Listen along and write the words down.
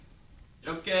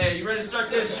Okay, you ready to start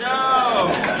this show?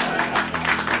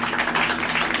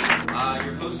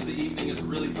 Your host of the evening is a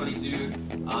really funny dude.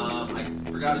 I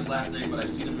forgot his last name, but I've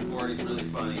seen him before, and he's really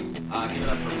funny. Give it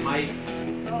up for Mike.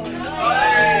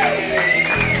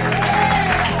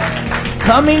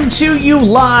 Coming to you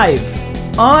live,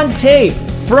 on tape,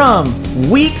 from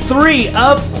week 3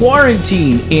 of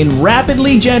quarantine in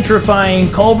rapidly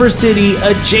gentrifying Culver City,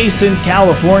 adjacent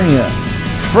California.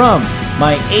 From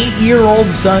my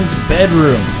 8-year-old son's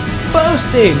bedroom,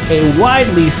 boasting a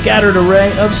widely scattered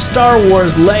array of Star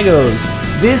Wars Legos.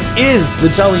 This is The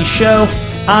Tully Show.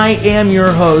 I am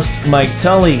your host, Mike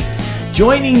Tully.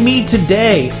 Joining me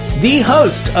today, the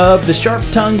host of the Sharp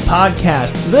Tongue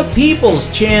Podcast, the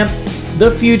People's Champ, the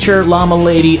future llama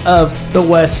lady of the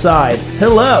West Side.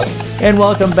 Hello, and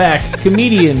welcome back,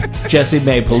 comedian Jessie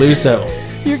May Peluso.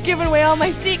 You're giving away all my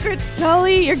secrets,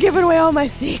 Tully. You're giving away all my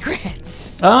secrets.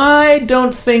 I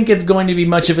don't think it's going to be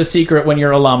much of a secret when you're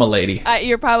a llama lady.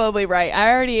 You're probably right.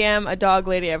 I already am a dog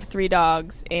lady. I have 3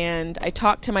 dogs, and I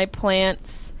talk to my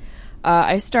plants.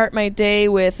 I start my day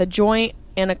with a joint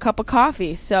and a cup of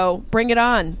coffee, so bring it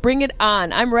on. Bring it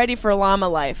on. I'm ready for llama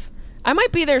life. I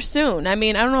might be there soon. I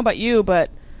mean, I don't know about you, but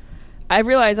I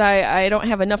realize I don't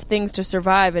have enough things to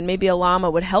survive, and maybe a llama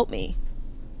would help me.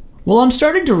 Well, I'm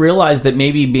starting to realize that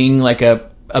maybe being like a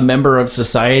member of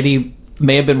society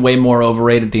may have been way more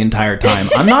overrated the entire time.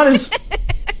 I'm not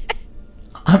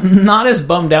as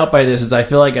bummed out by this as I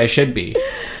feel like I should be.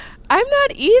 I'm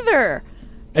not either.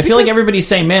 I feel like everybody's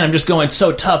saying, man, I'm just going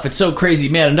so tough. It's so crazy.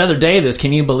 Man, another day of this.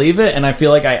 Can you believe it? And I feel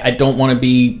like I don't want to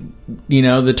be,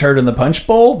 the turd in the punch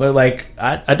bowl. But,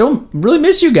 I don't really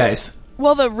miss you guys.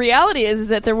 Well, the reality is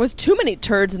that there was too many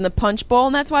turds in the punch bowl,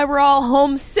 and that's why we're all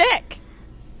homesick.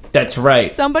 That's right.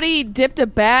 Somebody dipped a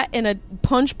bat in a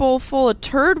punch bowl full of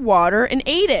turd water and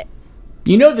ate it.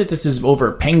 You know that this is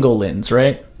over pangolins,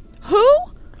 right? Who?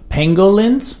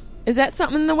 Pangolins? Is that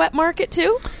something in the wet market,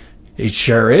 too? It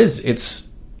sure is.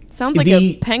 Sounds like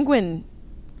a penguin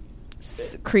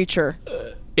creature.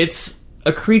 It's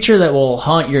a creature that will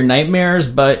haunt your nightmares,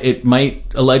 but it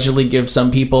might allegedly give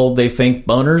some people, they think,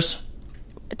 boners.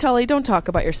 Tully, don't talk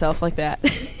about yourself like that.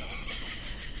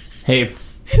 Hey.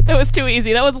 That was too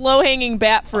easy. That was low-hanging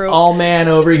bat fruit. All man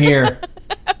over here.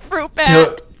 Fruit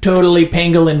bat. Totally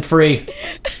pangolin free.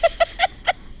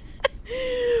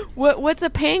 What's a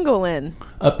pangolin?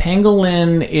 A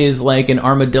pangolin is like an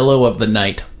armadillo of the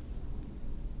night.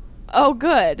 Oh,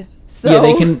 good. So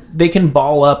yeah, they can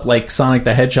ball up like Sonic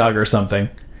the Hedgehog or something.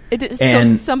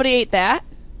 So somebody ate that?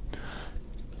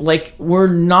 We're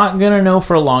not gonna know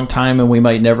for a long time, and we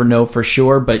might never know for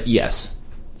sure. But yes.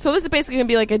 So this is basically going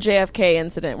to be like a JFK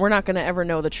incident. We're not going to ever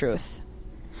know the truth.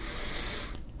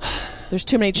 There's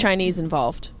too many Chinese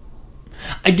involved.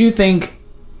 I do think,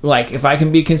 if I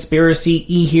can be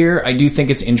conspiracy-y here, I do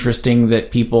think it's interesting that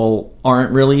people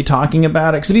aren't really talking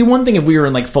about it. Because it'd be one thing if we were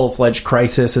in, full-fledged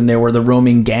crisis and there were the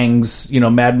roaming gangs,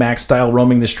 Mad Max style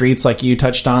roaming the streets like you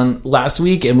touched on last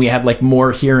week, and we had,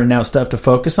 more here and now stuff to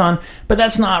focus on. But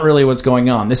that's not really what's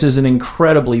going on. This is an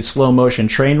incredibly slow-motion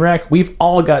train wreck. We've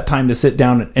all got time to sit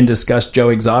down and discuss Joe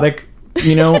Exotic,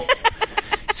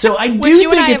 So I do Which you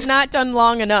think and I have not done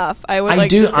long enough. I'm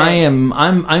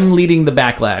leading the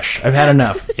backlash. I've had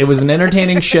enough. It was an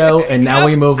entertaining show, and now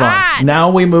we move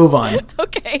on.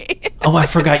 Okay. Oh, I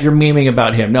forgot you're memeing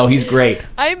about him. No, he's great.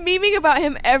 I'm memeing about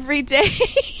him every day.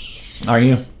 Are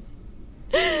you?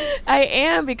 I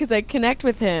am, because I connect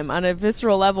with him on a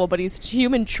visceral level, but he's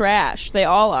human trash. They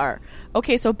all are.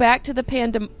 Okay, so back to the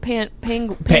pangolin.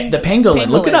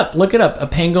 Look it up. A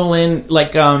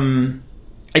pangolin,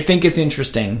 I think it's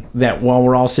interesting that while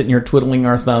we're all sitting here twiddling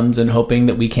our thumbs and hoping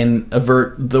that we can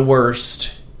avert the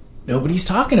worst, nobody's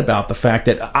talking about the fact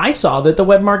that I saw that the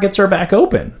wet markets are back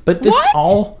open. But this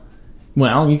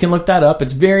well, you can look that up.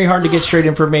 It's very hard to get straight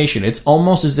information. It's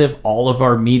almost as if all of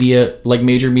our media,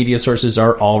 major media sources,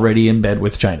 are already in bed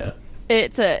with China.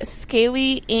 It's a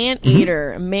scaly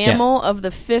anteater, a mammal of the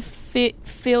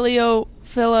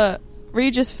Philiophila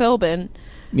Regis Philbin.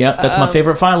 Yep, that's my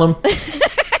favorite phylum.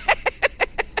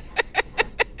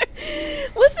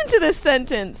 Listen to this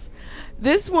sentence.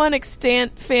 This one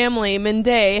extant family,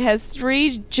 Mendae, has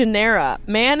 3 genera: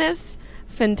 Manus,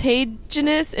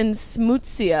 Fentaginus, and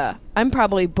Smutsia. I'm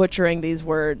probably butchering these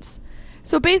words.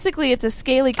 So basically, it's a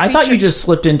scaly creature. I thought you just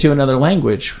slipped into another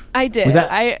language. I did. Was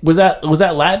that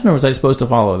Latin, or was I supposed to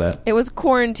follow that? It was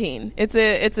quarantine. It's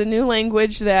a new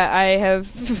language that I have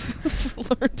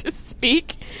learned to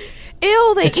speak.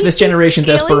 Ew, it's this generation's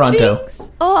Esperanto.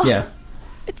 Things? Ugh. Yeah.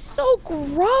 It's so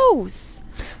gross.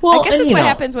 Well, I guess that's what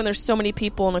happens when there's so many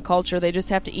people in a culture. They just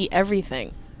have to eat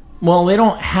everything. Well, they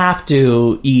don't have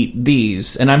to eat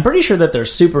these, and I'm pretty sure that they're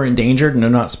super endangered and they're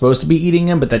not supposed to be eating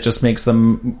them, but that just makes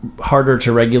them harder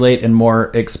to regulate and more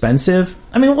expensive.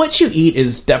 I mean, what you eat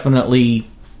is definitely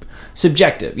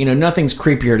subjective. You know, nothing's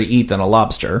creepier to eat than a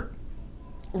lobster.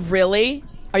 Really?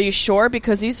 Are you sure?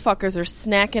 Because these fuckers are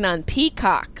snacking on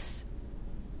peacocks.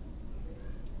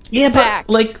 Yeah, Fact.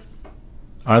 but, like,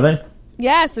 are they?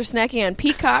 Yes, they're snacking on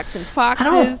peacocks and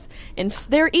foxes, and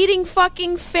they're eating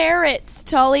fucking ferrets,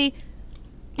 Tully.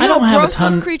 You know how gross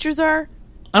those creatures are?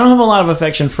 I don't have a lot of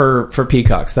affection for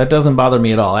peacocks. That doesn't bother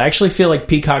me at all. I actually feel like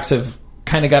peacocks have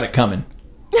kind of got it coming.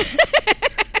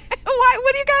 Why?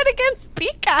 What do you got against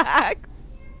peacocks?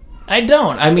 I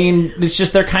don't. I mean, it's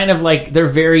just they're kind of like, they're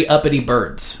very uppity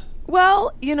birds.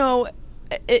 Well, you know,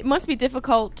 it must be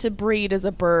difficult to breed as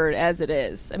a bird as it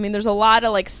is. I mean, there's a lot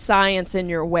of, like, science in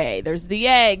your way. There's the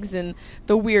eggs and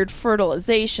the weird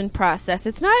fertilization process.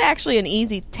 It's not actually an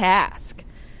easy task.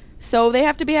 So they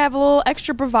have to have a little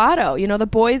extra bravado. You know, the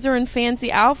boys are in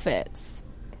fancy outfits.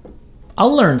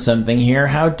 I'll learn something here.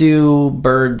 How do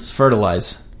birds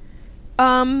fertilize?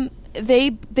 They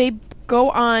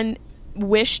go on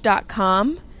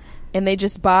wish.com and they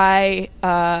just buy...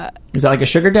 Is that like a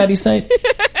sugar daddy site?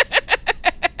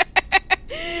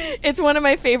 It's one of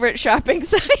my favorite shopping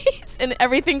sites, and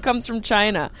everything comes from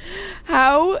China.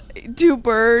 How do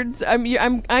birds? I'm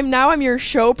your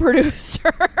show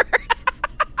producer.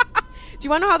 Do you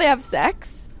want to know how they have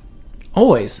sex?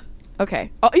 Always.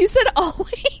 Okay. Oh, you said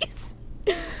always.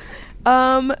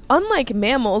 Unlike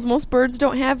mammals, most birds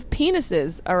don't have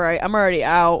penises. All right, I'm already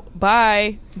out.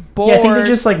 Bye. Bored. Yeah, I think they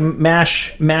just like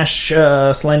mash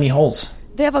slimy holes.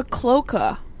 They have a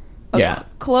cloaca.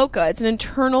 Cloaca. It's an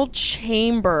internal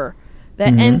chamber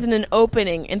that Mm-hmm. ends in an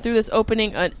opening, and through this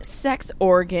opening, sex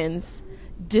organs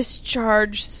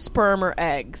discharge sperm or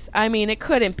eggs. I mean, it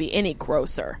couldn't be any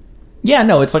grosser. Yeah,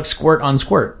 no, it's like squirt on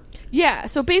squirt. Yeah,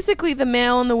 so basically the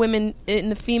male and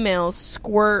the females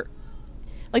squirt.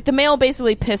 Like, the male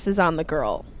basically pisses on the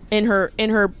girl in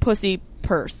her pussy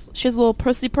purse. She has a little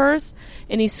pussy purse,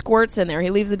 and he squirts in there. He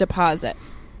leaves a deposit.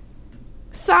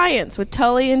 Science with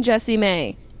Tully and Jessie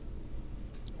May.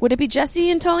 Would it be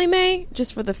Jessie and Tully May?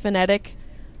 Just for the phonetic?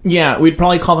 Yeah, we'd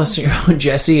probably call this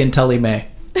Jessie and Tully May.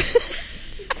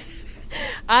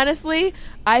 Honestly,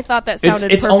 I thought that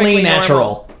sounded it's perfectly only natural.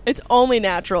 Normal. It's only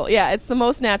natural. Yeah, it's the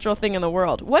most natural thing in the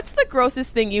world. What's the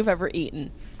grossest thing you've ever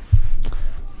eaten?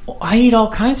 I eat all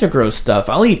kinds of gross stuff.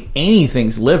 I'll eat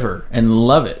anything's liver and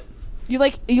love it. You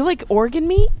like organ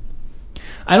meat?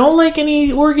 I don't like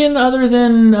any organ other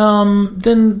than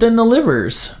the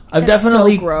livers. That's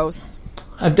so gross.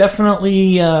 I've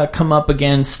definitely come up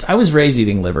against... I was raised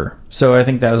eating liver, so I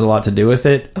think that has a lot to do with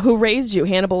it. Who raised you?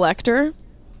 Hannibal Lecter?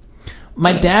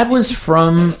 My dad was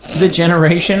from the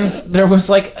generation... There was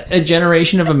like a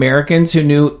generation of Americans who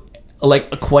knew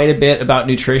like quite a bit about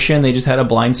nutrition. They just had a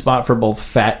blind spot for both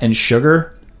fat and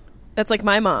sugar. That's like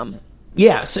my mom.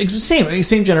 Yeah, so same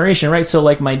generation, right? So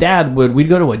like my dad we'd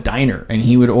go to a diner and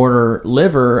he would order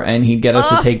liver and he'd get us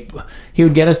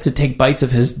to take bites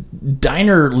of his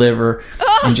diner liver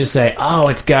and just say, "Oh,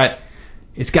 it's got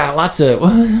lots of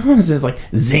what is this, like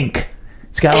zinc.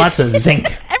 It's got lots of zinc."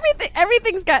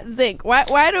 Everything's got zinc.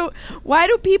 Why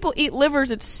do people eat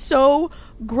livers? It's so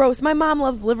gross. My mom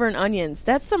loves liver and onions.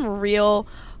 That's some real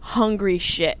hungry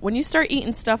shit. When you start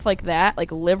eating stuff like that,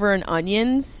 like liver and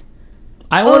onions,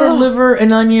 I ordered liver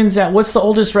and onions at what's the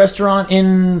oldest restaurant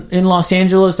in Los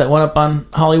Angeles? That one up on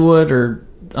Hollywood or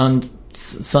on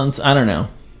Suns? I don't know.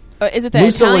 Is it the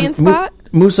Italian spot?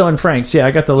 Musso and Frank's. Yeah,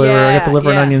 I got the liver. I got the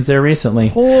liver and onions there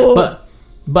recently. Oh.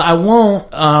 But I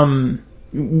won't.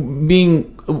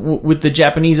 Being with the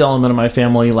Japanese element of my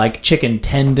family, like chicken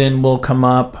tendon will come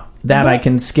up. That I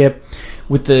can skip.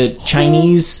 With the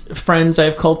Chinese friends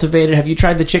I've cultivated, have you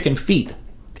tried the chicken feet?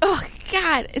 Oh,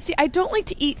 God. See, I don't like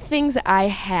to eat things that I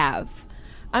have.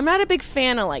 I'm not a big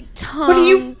fan of, like, tongue. What are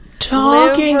you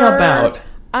talking about?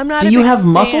 I'm not. Do you have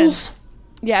muscles?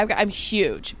 Yeah, I'm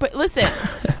huge. But listen,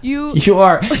 you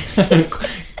are.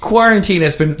 Quarantine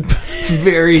has been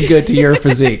very good to your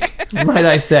physique, might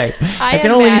I say. I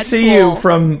can only see you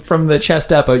from the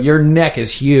chest up, but your neck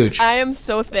is huge. I am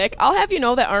so thick. I'll have you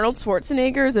know that Arnold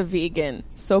Schwarzenegger is a vegan,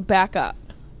 so back up.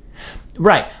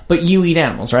 Right, but you eat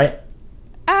animals, right?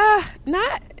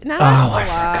 Not I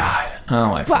forgot.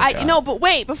 I forgot. But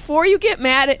wait, before you get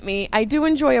mad at me, I do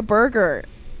enjoy a burger,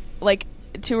 like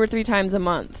 2 or 3 times a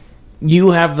month.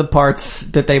 You have the parts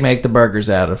that they make the burgers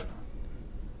out of.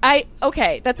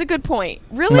 Okay, that's a good point.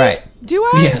 Really? Right. Do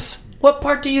I? Yes. What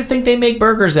part do you think they make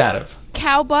burgers out of?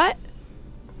 Cow butt.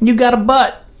 You got a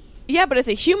butt. Yeah, but it's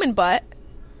a human butt.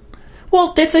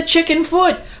 Well, that's a chicken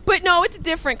foot. But no, it's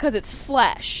different because it's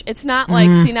flesh. It's not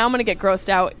like, see, now I'm going to get grossed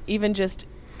out even just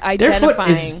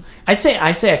identifying. I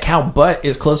say a cow butt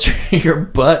is closer to your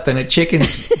butt than a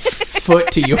chicken's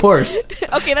foot to yours.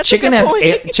 Okay, that's a good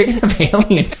point. Chicken have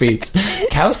alien feet.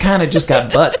 Cows kind of just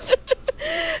got butts.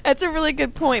 That's a really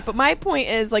good point. But my point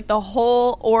is, like, the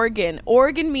whole organ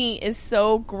meat is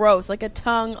so gross. Like a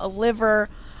tongue, a liver,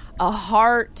 a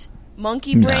heart,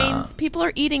 monkey brains. People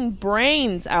are eating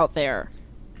brains out there.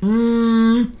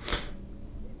 I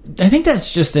think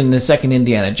that's just in the second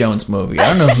Indiana Jones movie. I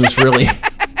don't know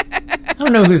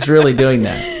who's really doing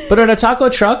that. But at a taco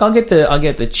truck, I'll get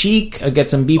the cheek, I'll get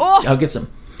some beef, I'll get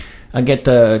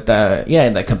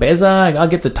the cabeza, I'll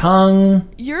get the tongue.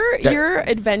 You're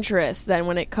adventurous then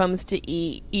when it comes to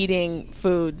eating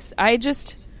foods. I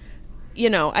just,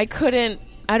 I couldn't.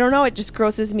 I don't know. It just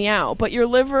grosses me out. But your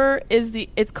liver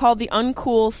it's called the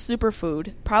uncool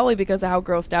superfood, probably because of how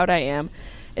grossed out I am.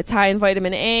 It's high in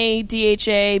vitamin A,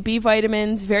 DHA, B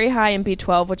vitamins, very high in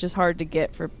B12, which is hard to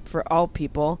get for all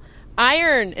people.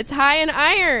 Iron. It's high in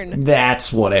iron.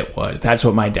 That's what it was. That's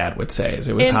what my dad would say, is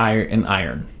it was higher in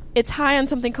iron. It's high on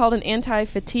something called an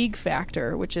anti-fatigue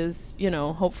factor, which is,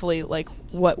 hopefully like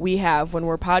what we have when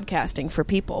we're podcasting for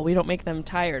people. We don't make them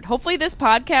tired. Hopefully this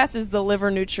podcast is the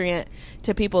liver nutrient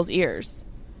to people's ears.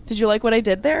 Did you like what I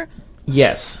did there?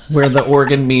 Yes. We're the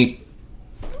organ meat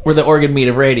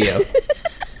of radio.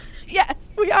 Yes,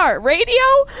 we are. Radio?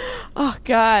 Oh,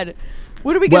 God.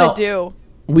 What are we going to do?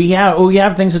 We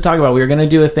have things to talk about. We were going to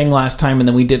do a thing last time, and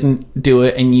then we didn't do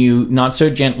it, and you not so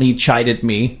gently chided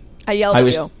me. I yelled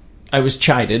at you. I was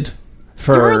chided.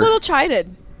 You were a little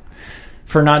chided.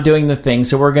 For not doing the thing,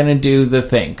 so we're going to do the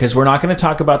thing. Because we're not going to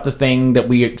talk about the thing that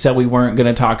we said we weren't going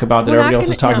to talk about, that everybody else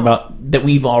is talking about, that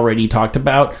we've already talked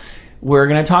about. We're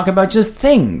going to talk about just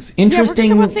things.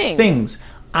 Interesting things.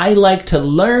 I like to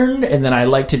learn, and then I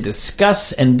like to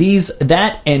discuss, and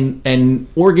that and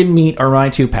organ meat are my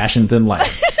two passions in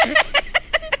life.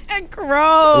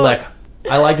 Gross. Look,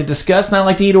 I like to discuss, and I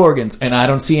like to eat organs, and I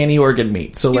don't see any organ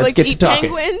meat. So let's get to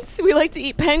talking. Penguins. We like to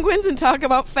eat penguins and talk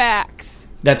about facts.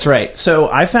 That's right. So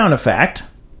I found a fact.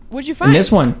 What'd you find? And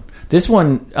this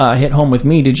one hit home with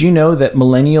me. Did you know that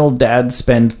millennial dads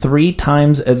spend 3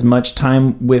 times as much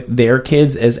time with their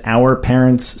kids as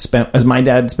as my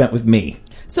dad spent with me?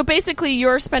 So basically,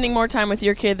 you're spending more time with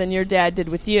your kid than your dad did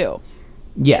with you.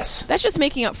 Yes. That's just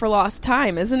making up for lost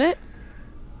time, isn't it?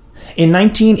 In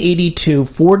 1982,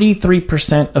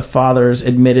 43% of fathers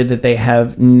admitted that they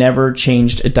have never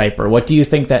changed a diaper. What do you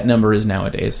think that number is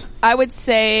nowadays? I would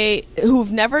say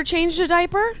who've never changed a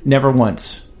diaper? Never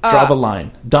once. Draw the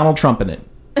line. Donald Trump in it.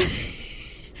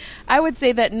 I would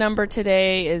say that number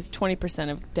today is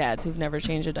 20% of dads who've never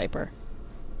changed a diaper.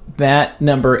 That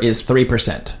number is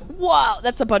 3%. Wow,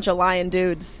 that's a bunch of lying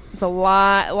dudes. It's a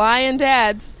lying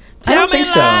dads. I don't think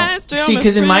so. See,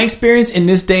 because in my experience, in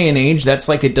this day and age, that's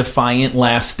like a defiant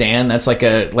last stand. That's like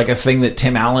a thing that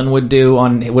Tim Allen would do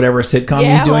on whatever sitcom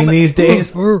he's doing these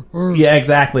days. Yeah,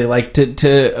 exactly. Like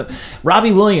to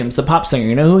Robbie Williams, the pop singer.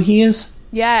 You know who he is?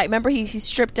 Yeah, remember he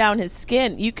stripped down his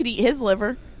skin. You could eat his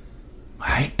liver.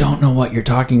 I don't know what you're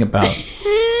talking about. It's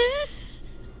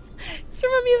from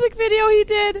a music video he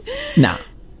did. Nah.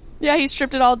 Yeah, he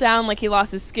stripped it all down like he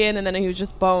lost his skin and then he was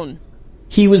just bone.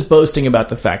 He was boasting about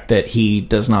the fact that he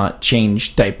does not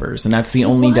change diapers, and that's the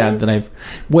only dad that I've...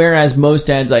 Whereas most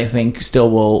dads, I think, still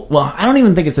will... Well, I don't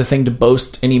even think it's a thing to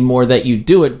boast anymore that you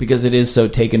do it, because it is so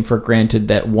taken for granted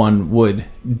that one would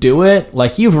do it.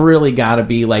 Like, you've really got to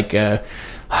be like a...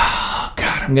 Oh,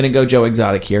 God, I'm going to go Joe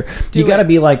Exotic here. You got to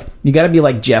be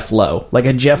like Jeff Lowe. Like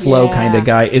a Jeff Lowe kind of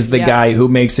guy is the guy who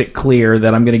makes it clear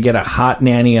that I'm going to get a hot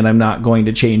nanny and I'm not going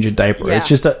to change a diaper. Yeah. It's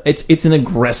just it's an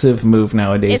aggressive move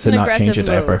nowadays to not change a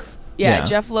diaper. Yeah,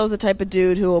 Jeff Lowe's the type of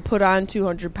dude who will put on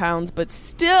 200 pounds but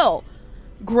still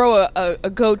grow a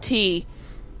goatee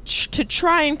to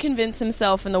try and convince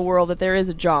himself in the world that there is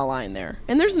a jawline there.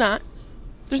 And there's not.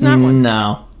 There's not one.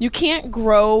 No. You can't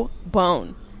grow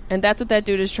bone. And that's what that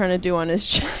dude is trying to do on his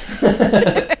chest.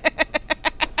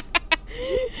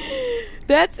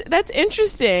 That's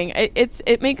interesting.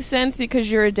 It makes sense because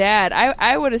you're a dad.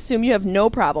 I would assume you have no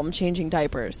problem changing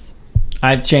diapers.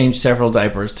 I've changed several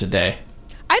diapers today.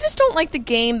 I just don't like the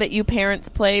game that you parents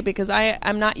play because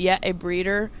I'm not yet a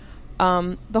breeder.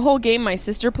 The whole game my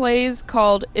sister plays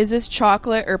called Is This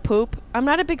Chocolate or Poop? I'm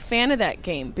not a big fan of that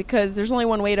game because there's only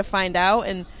one way to find out,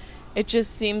 and it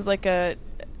just seems like a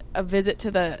visit to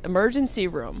the emergency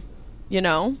room, you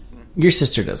know? Your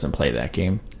sister doesn't play that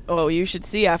game. Oh, you should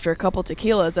see after a couple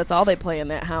tequilas, that's all they play in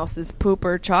that house is poop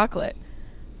or chocolate.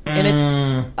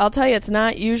 And I'll tell you, it's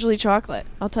not usually chocolate.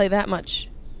 I'll tell you that much.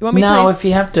 You want me to? No,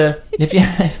 if you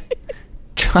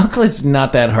chocolate's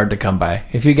not that hard to come by.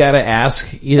 If you gotta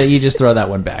ask, you just throw that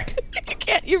one back.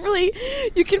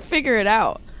 You can figure it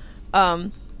out.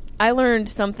 I learned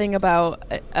something about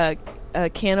a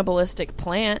cannibalistic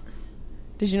plant.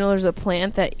 Did you know there's a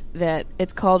plant that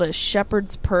it's called a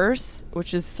shepherd's purse,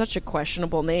 which is such a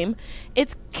questionable name?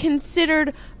 It's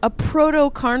considered a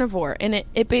proto-carnivore, and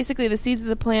it basically, the seeds of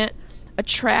the plant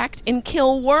attract and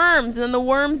kill worms, and then the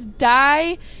worms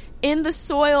die in the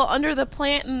soil under the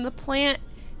plant, and the plant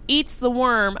eats the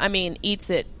worm. I mean, eats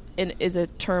it is a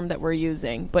term that we're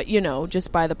using, but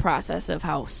just by the process of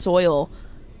how soil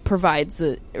provides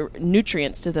the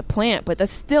nutrients to the plant, but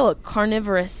that's still a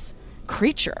carnivorous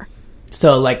creature.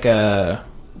 So like a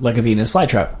Venus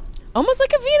flytrap. Almost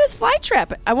like a Venus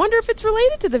flytrap. I wonder if it's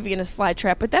related to the Venus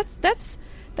flytrap, but that's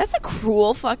a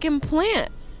cruel fucking plant.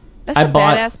 That's a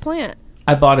badass plant.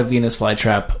 I bought a Venus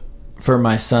flytrap for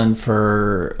my son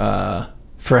for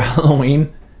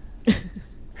Halloween.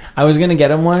 I was going to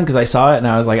get him one because I saw it, and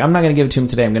I was like, I'm not going to give it to him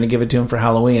today. I'm going to give it to him for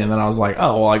Halloween. And then I was like,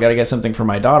 oh, well, I got to get something for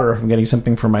my daughter if I'm getting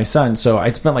something for my son. So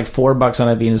I spent like $4 on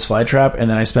a Venus flytrap,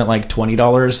 and then I spent like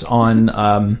 $20 on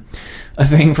a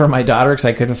thing for my daughter because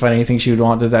I couldn't find anything she would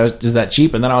want that was that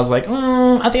cheap. And then I was like,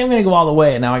 I think I'm going to go all the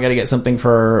way. And now I got to get something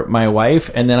for my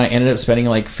wife. And then I ended up spending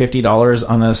like $50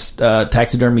 on this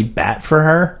taxidermy bat for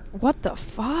her. What the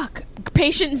fuck?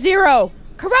 Patient zero.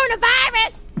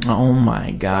 Coronavirus. Oh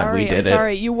my God, we did it.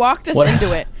 Sorry, you walked us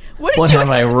into it. What you have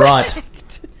I wrought?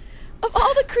 Of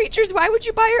all the creatures, why would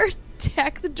you buy her a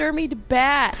taxidermied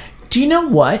bat? Do you know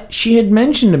what? She had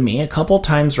mentioned to me a couple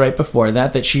times right before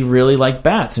that she really liked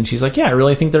bats. And she's like, yeah, I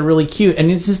really think they're really cute. And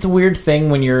it's just the weird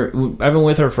thing when I've been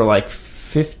with her for like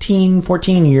 15,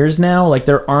 14 years now. Like,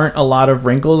 there aren't a lot of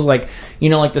wrinkles. Like,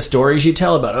 like the stories you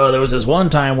tell about, oh, there was this one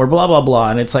time where blah, blah,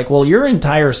 blah. And it's like, well, your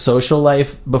entire social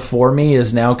life before me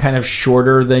is now kind of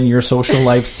shorter than your social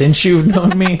life since you've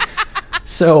known me.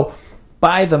 So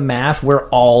by the math, we're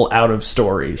all out of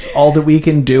stories. All that we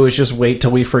can do is just wait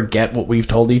till we forget what we've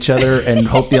told each other and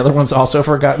hope the other one's also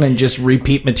forgotten and just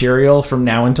repeat material from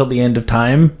now until the end of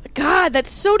time. God,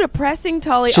 that's so depressing,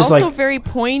 Tully. Also like, very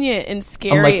poignant and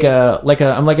scary.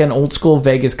 I'm like an old school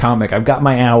Vegas comic. I've got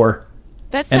my hour.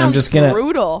 That sounds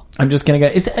brutal. I'm just gonna go.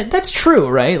 That's true,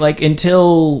 right? Like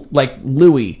until like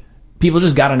Louis, people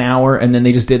just got an hour and then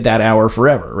they just did that hour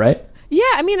forever, right?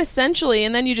 Yeah, I mean, essentially,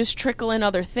 and then you just trickle in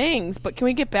other things. But can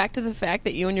we get back to the fact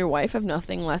that you and your wife have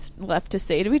nothing left to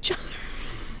say to each other?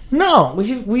 No,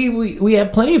 we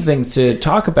have plenty of things to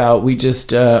talk about. We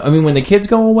just, when the kids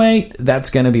go away, that's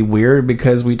going to be weird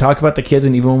because we talk about the kids,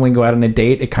 and even when we go out on a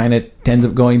date, it kind of ends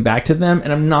up going back to them.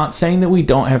 And I'm not saying that we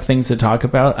don't have things to talk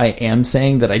about. I am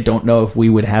saying that I don't know if we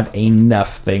would have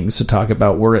enough things to talk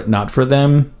about were it not for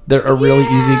them. They're a really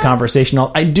easy conversation.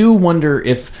 I do wonder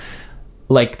if,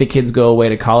 like, the kids go away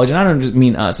to college, and I don't just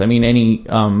mean us. I mean any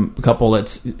couple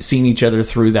that's seen each other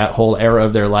through that whole era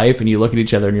of their life, and you look at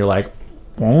each other and you're like,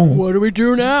 what do we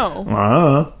do now?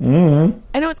 Mm-hmm.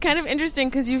 I know it's kind of interesting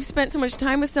because you've spent so much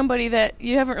time with somebody that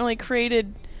you haven't really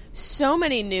created so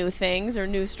many new things or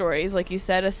new stories, like you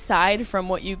said, aside from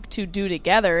what you two do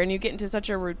together, and you get into such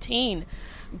a routine.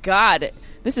 God,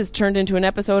 this has turned into an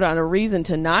episode on a reason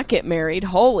to not get married.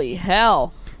 Holy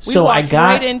hell. We walked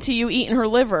right into you eating her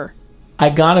liver. I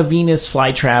got a Venus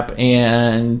flytrap,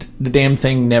 and the damn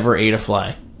thing never ate a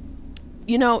fly.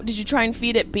 Did you try and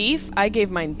feed it beef? I gave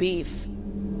mine beef.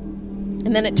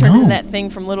 And then it turned into that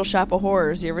thing from Little Shop of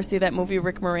Horrors. You ever see that movie,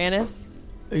 Rick Moranis?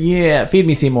 Yeah, Feed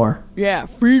Me Seymour. Yeah,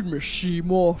 feed me,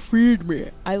 Seymour, feed me.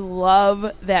 I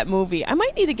love that movie. I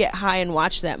might need to get high and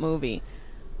watch that movie.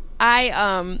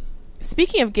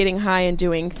 Speaking of getting high and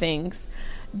doing things,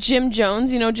 Jim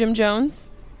Jones, you know Jim Jones?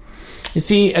 Is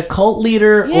he a cult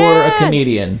leader or a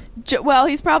comedian? Well,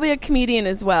 he's probably a comedian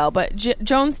as well, but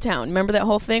Jonestown, remember that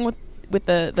whole thing with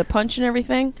the punch and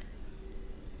everything?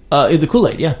 The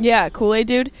Kool-Aid, yeah. Yeah, Kool-Aid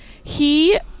dude.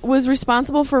 He was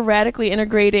responsible for radically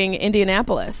integrating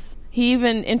Indianapolis. He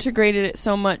even integrated it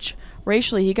so much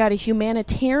racially, he got a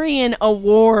humanitarian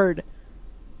award.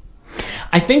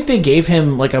 I think they gave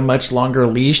him like a much longer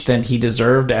leash than he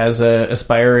deserved as a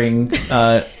aspiring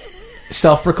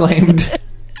self-proclaimed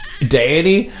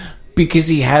deity, because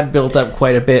he had built up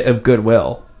quite a bit of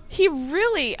goodwill. He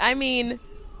really,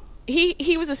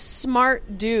 he was a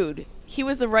smart dude. He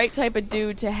was the right type of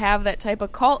dude to have that type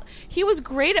of cult. He was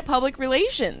great at public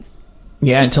relations.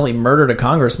 Yeah, until he murdered a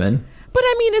congressman. But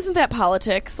isn't that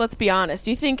politics? Let's be honest.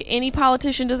 Do you think any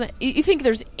politician doesn't... You think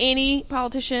there's any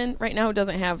politician right now who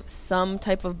doesn't have some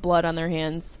type of blood on their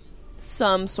hands?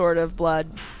 Some sort of blood.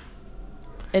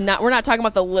 And we're not talking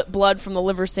about the blood from the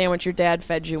liver sandwich your dad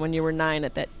fed you when you were 9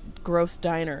 at that gross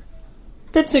diner?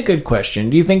 That's a good question.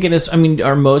 Do you think it is? I mean,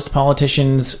 are most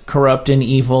politicians corrupt and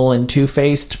evil and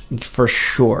two-faced? For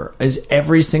sure. Is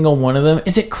every single one of them?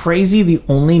 Is it crazy? The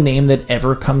only name that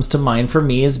ever comes to mind for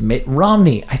me is Mitt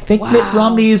Romney. I think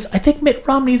Mitt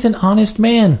Romney's an honest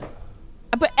man.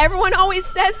 But everyone always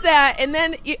says that, and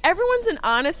then everyone's an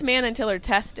honest man until they're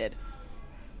tested.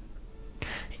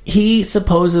 He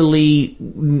supposedly,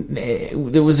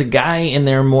 there was a guy in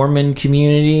their Mormon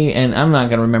community, and I'm not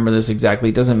going to remember this exactly,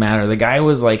 it doesn't matter. The guy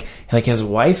was like his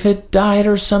wife had died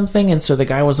or something, and so the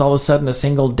guy was all of a sudden a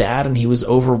single dad, and he was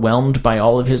overwhelmed by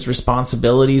all of his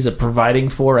responsibilities of providing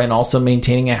for and also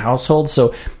maintaining a household.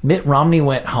 So Mitt Romney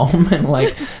went home and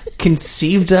like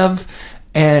conceived of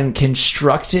and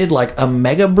constructed like a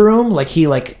mega broom. Like he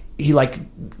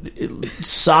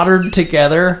soldered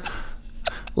together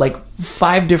like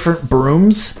 5 different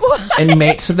brooms and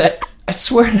made so that, I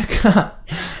swear to God,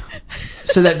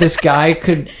 so that this guy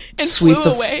could sweep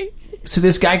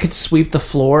the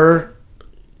floor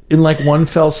in like one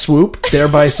fell swoop,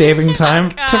 thereby saving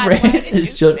time to raise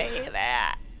his children.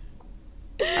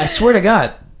 I swear to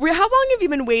God. How long have you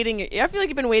been waiting? I feel like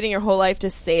you've been waiting your whole life to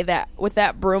say that with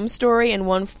that broom story and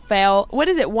one foul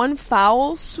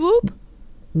swoop?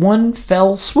 One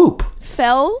fell swoop.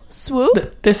 Fell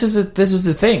swoop? This is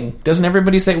the thing. Doesn't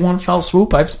everybody say one fell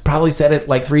swoop? I've probably said it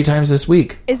like 3 times this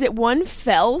week. Is it one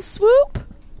fell swoop?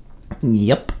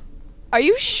 Yep. Are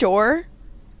you sure?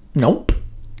 Nope.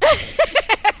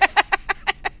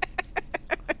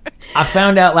 I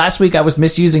found out last week I was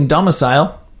misusing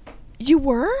domicile. You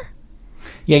were?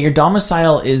 Yeah, your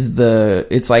domicile is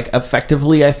it's like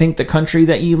effectively, I think, the country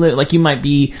that you live. Like you might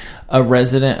be a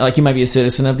resident, like you might be a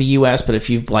citizen of the U.S., but if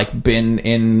you've like been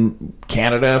in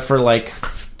Canada for like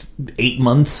 8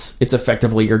 months, it's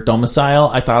effectively your domicile.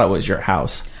 I thought it was your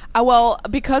house. Well,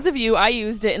 because of you, I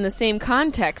used it in the same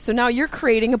context. So now you're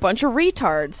creating a bunch of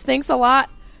retards. Thanks a lot.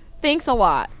 It's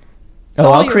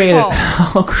I'll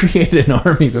create an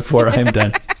army before I'm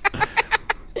done.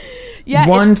 Yeah,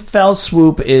 one fell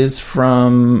swoop is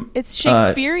from... It's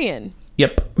Shakespearean.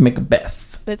 Yep,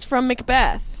 Macbeth. It's from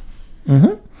Macbeth.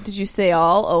 Mm-hmm. Did you say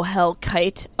all? Oh, hell,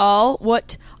 kite. All?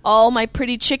 What? All my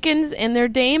pretty chickens and their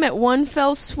dame at one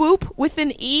fell swoop with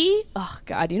an E? Oh,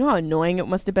 God, you know how annoying it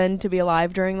must have been to be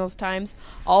alive during those times?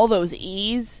 All those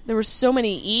E's. There were so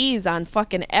many E's on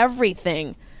fucking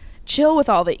everything. Chill with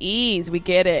all the E's. We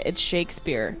get it. It's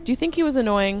Shakespeare. Do you think he was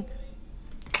annoying?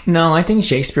 No, I think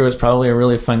Shakespeare was probably a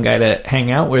really fun guy to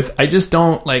hang out with. I just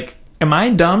don't, like... Am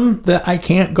I dumb that I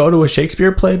can't go to a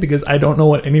Shakespeare play because I don't know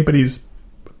what anybody's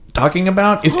talking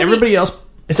about? Is everybody else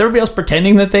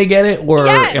pretending that they get it, or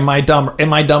yes. am I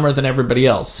dumber than everybody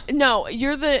else? No,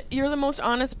 you're the most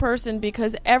honest person,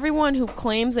 because everyone who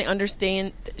claims they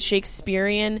understand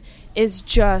Shakespearean is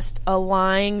just a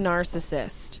lying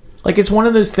narcissist. Like, it's one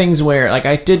of those things where, like,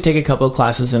 I did take a couple of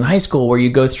classes in high school where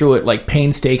you go through it, like,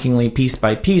 painstakingly, piece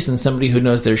by piece, and somebody who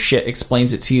knows their shit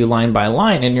explains it to you line by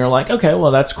line, and you're like, okay,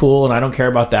 well, that's cool, and I don't care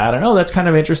about that, and oh, that's kind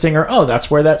of interesting, or oh, that's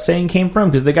where that saying came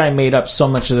from, because the guy made up so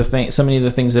many of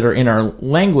the things that are in our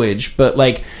language, but,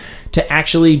 like, to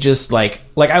actually just, like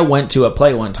I went to a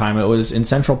play one time. It was in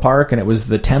Central Park, and it was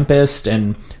The Tempest,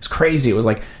 and it was crazy. It was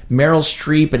like Meryl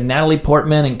Streep and Natalie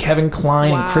Portman and Kevin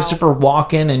Kline and Christopher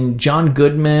Walken and John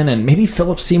Goodman and maybe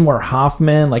Philip Seymour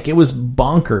Hoffman. Like, it was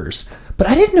bonkers. But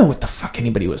I didn't know what the fuck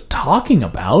anybody was talking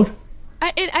about.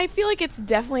 I feel like it's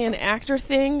definitely an actor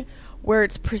thing where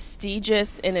it's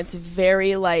prestigious and it's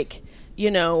very, like... You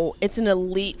know, it's an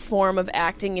elite form of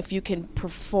acting if you can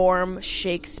perform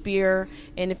Shakespeare,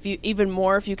 and if you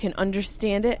can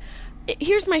understand it.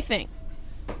 Here's my thing.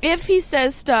 If he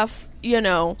says stuff, you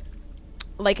know,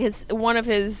 like one of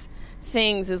his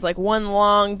things is like one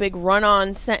long big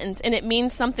run-on sentence and it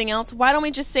means something else, why don't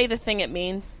we just say the thing it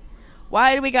means?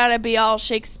 Why do we gotta be all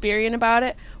Shakespearean about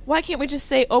it? Why can't we just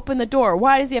say, open the door?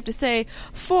 Why does he have to say,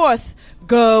 forth,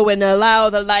 go and allow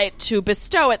the light to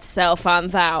bestow itself on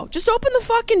thou? Just open the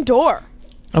fucking door.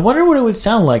 I wonder what it would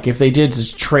sound like if they did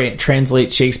just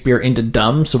translate Shakespeare into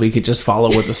dumb so we could just follow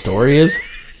what the story is.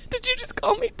 Did you just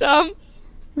call me dumb?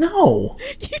 No.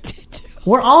 You did too.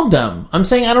 We're all dumb. I'm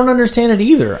saying I don't understand it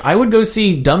either. I would go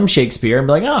see dumb Shakespeare and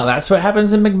be like, oh, that's what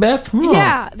happens in Macbeth?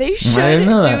 Yeah, they should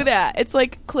do that. It's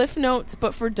like Cliff Notes,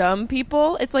 but for dumb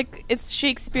people. It's like, it's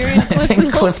Shakespearean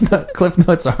Cliff Notes. Cliff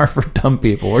Notes are for dumb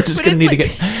people. We're just going to need to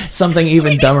get something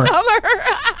even dumber.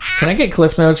 Can I get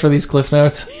Cliff Notes for these Cliff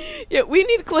Notes? Yeah, we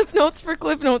need Cliff Notes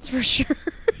for sure.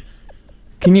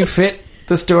 Can you fit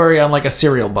the story on like a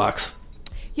cereal box?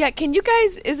 Yeah, can you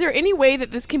guys, is there any way that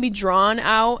this can be drawn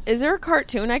out? Is there a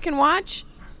cartoon I can watch?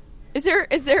 Is there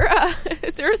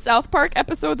a South Park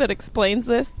episode that explains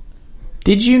this?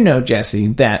 Did you know, Jesse,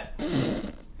 that...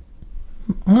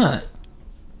 What?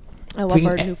 I love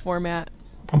our new format.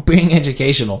 Being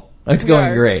educational. It's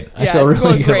going great. I feel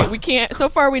really good. Great. We can't. So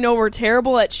far, we know we're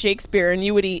terrible at Shakespeare, and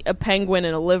you would eat a penguin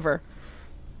and a liver.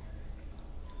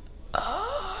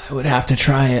 I would have to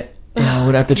try it. Yeah, I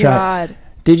would have to try it.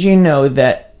 Did you know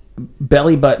that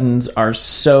belly buttons are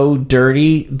so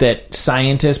dirty that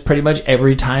scientists, pretty much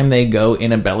every time they go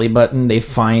in a belly button, they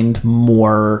find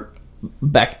more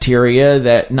bacteria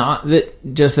that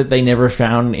they never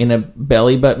found in a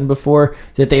belly button before,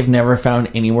 that they've never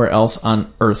found anywhere else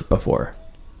on Earth before.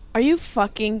 Are you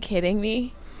fucking kidding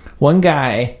me? One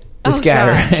guy, this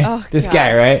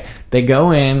guy, right? They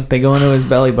go into his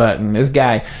belly button, this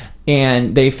guy,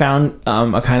 and they found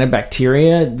a kind of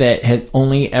bacteria that had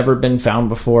only ever been found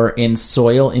before in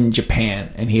soil in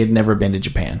Japan, and he had never been to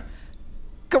Japan.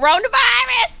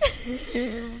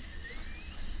 Coronavirus!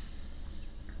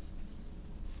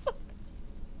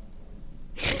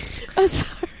 I'm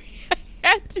sorry, I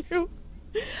had to.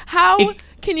 How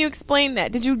can you explain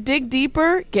that? Did you dig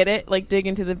deeper? Get it? Like dig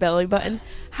into the belly button?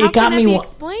 How can that be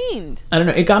explained? I don't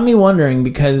know. It got me wondering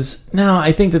because now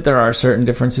I think that there are certain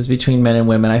differences between men and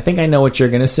women. I think I know what you're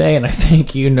going to say, and I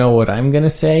think you know what I'm going to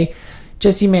say.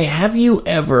 Jesse May, have you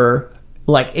ever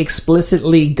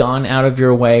explicitly gone out of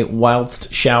your way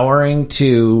whilst showering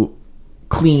to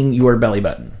clean your belly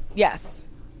button? Yes.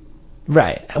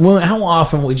 Right. Well, how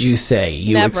often would you say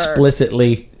you never.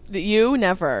 Explicitly... You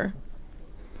never.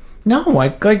 No, I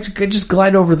just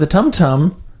glide over the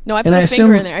tum-tum. No, I put a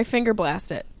finger in there. I finger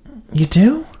blast it. You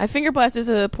do? I finger blast it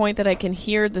to the point that I can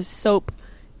hear the soap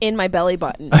in my belly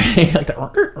button. Like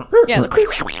that. Yeah.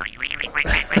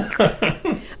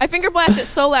 I finger blast it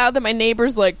so loud that my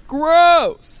neighbor's like,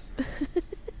 gross.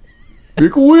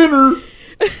 Big winner.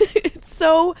 It's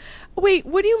so... Wait,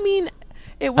 what do you mean...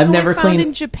 It was only found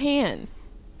in Japan.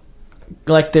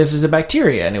 This is a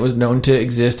bacteria, and it was known to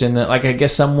exist in I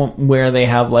guess somewhere they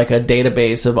have a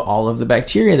database of all of the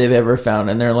bacteria they've ever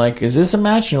found, and they're like, is this a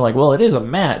match? And you're like, well, it is a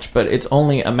match, but it's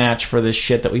only a match for this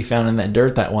shit that we found in that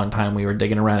dirt that one time we were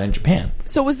digging around in Japan.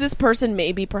 So was this person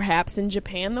perhaps in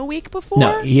Japan the week before?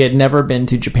 No, he had never been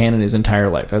to Japan in his entire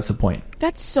life. That's the point.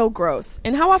 That's so gross.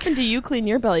 And how often do you clean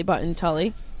your belly button,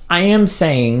 Tully? I am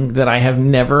saying that I have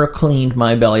never cleaned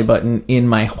my belly button in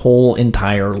my whole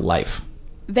entire life.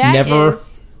 That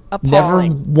is appalling. Never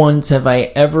once have I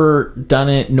ever done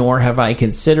it, nor have I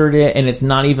considered it. And it's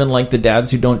not even like the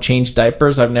dads who don't change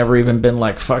diapers. I've never even been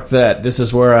like, fuck that. This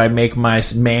is where I make my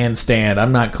man stand.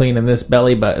 I'm not cleaning this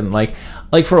belly button. Like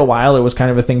for a while, it was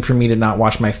kind of a thing for me to not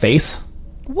wash my face.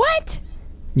 What?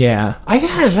 Yeah, I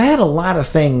had a lot of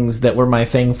things that were my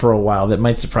thing for a while that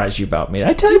might surprise you about me. Did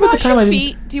I tell you about the time I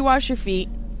didn't... Do you wash your feet?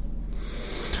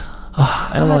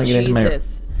 I don't want to get into my...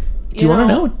 Do you want to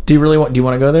know? Do you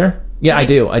want to go there? Yeah, I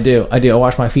do. I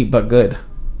wash my feet butt good.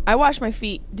 I wash my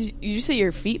feet. Did you say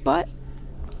your feet butt?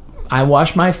 I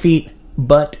wash my feet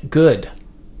butt good.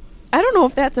 I don't know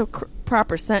if that's a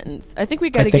proper sentence. I think we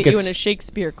got to get you in a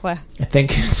Shakespeare class. I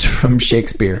think it's from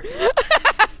Shakespeare.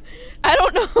 I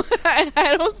don't know.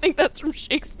 I don't think that's from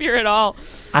Shakespeare at all.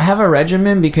 I have a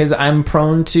regimen because I'm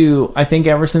prone to, I think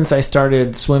ever since I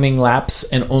started swimming laps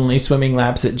and only swimming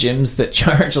laps at gyms that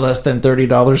charge less than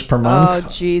 $30 per month. Oh,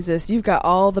 Jesus. You've got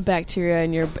all the bacteria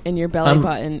in your belly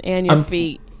button and your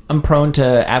feet. I'm prone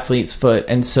to athlete's foot,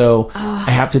 and so I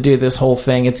have to do this whole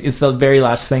thing. It's the very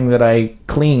last thing that I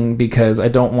clean because I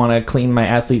don't want to clean my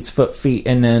athlete's feet.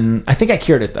 And then I think I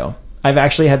cured it, though. I've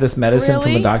actually had this medicine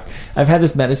from a doctor. I've had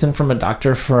this medicine from a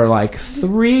doctor for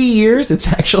 3 years. It's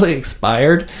actually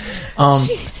expired.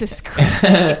 Jesus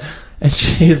Christ. And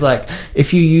she's like,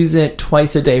 if you use it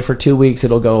twice a day for 2 weeks,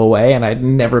 it'll go away. And I'd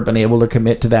never been able to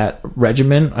commit to that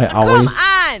regimen. Come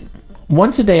on!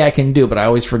 Once a day I can do, but I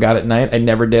always forgot at night. I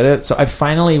never did it. So I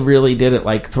finally really did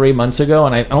it 3 months ago.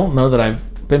 And I don't know that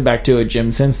I've been back to a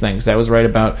gym since then. Because that was right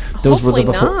about... Those were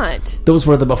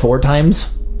the before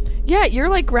times. Yeah,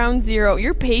 you're ground zero.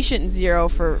 You're patient zero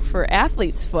for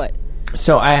athlete's foot.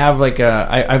 So I have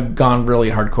I've gone really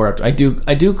hardcore.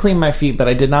 I do clean my feet, but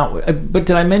I did not. But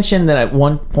did I mention that at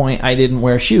one point I didn't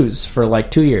wear shoes for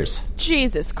 2 years?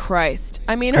 Jesus Christ!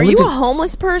 I mean, are you a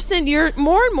homeless person? You're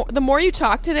more and more. The more you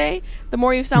talk today, the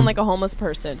more you sound like a homeless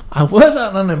person. I was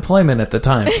on unemployment at the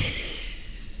time.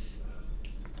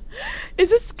 Is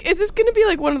this going to be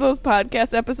one of those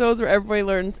podcast episodes where everybody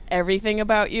learns everything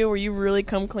about you, where you really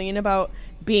come clean about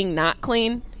being not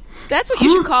clean? That's what you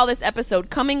should call this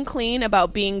episode: coming clean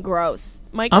about being gross.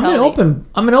 Mike, I'm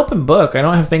an open book. I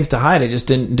don't have things to hide. I just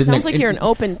didn't. Sounds like you're an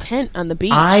open tent on the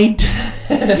beach.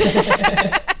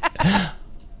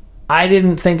 I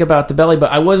didn't think about the belly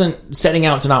button. I wasn't setting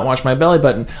out to not watch my belly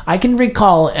button. I can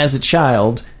recall as a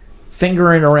child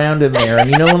fingering around in there, and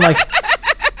when like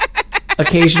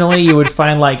occasionally you would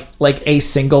find like a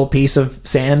single piece of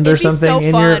sand or something. So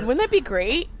in fun. your... Wouldn't that be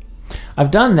great?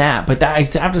 I've done that, but I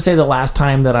have to say the last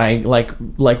time that I like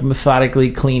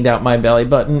methodically cleaned out my belly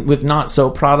button with not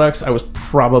soap products, I was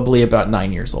probably about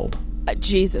 9 years old.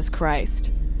 Jesus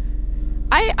Christ.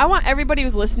 I want everybody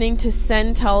who's listening to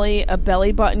send Tully a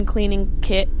belly button cleaning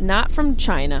kit, not from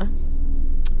China.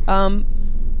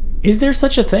 Is there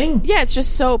such a thing? Yeah, it's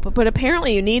just soap, but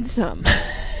apparently you need some.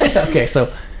 Okay,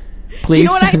 so please. You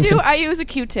know what I do? I use a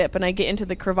Q-tip and I get into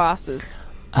the crevasses.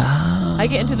 Oh. I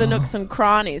get into the nooks and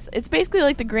crannies. It's basically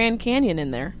like the Grand Canyon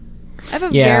in there. I have a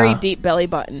very deep belly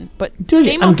button, but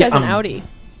Stamos has an outie.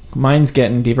 Mine's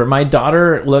getting deeper. My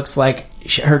daughter looks like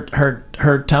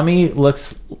her tummy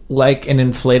looks like an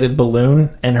inflated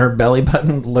balloon, and her belly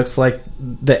button looks like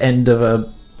the end of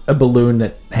a balloon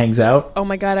that hangs out. Oh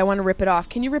my god, I want to rip it off.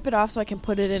 Can you rip it off so I can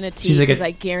put it in a tea? Because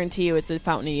I guarantee you it's a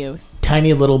fountain of youth.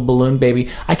 Tiny little balloon baby.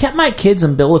 I kept my kid's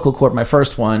umbilical cord, my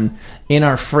first one, in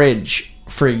our fridge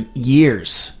for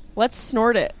years. Let's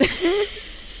snort it.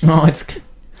 No,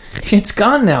 it's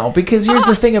gone now, because here's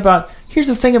the thing about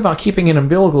keeping an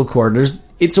umbilical cord.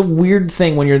 It's a weird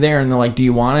thing when you're there and they're like, do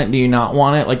you want it? Do you not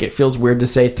want it? Like, it feels weird to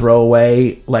say throw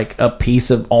away like a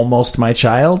piece of almost my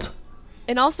child.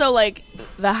 And also like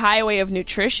the highway of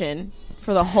nutrition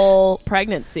for the whole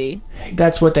pregnancy.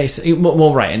 That's what they say.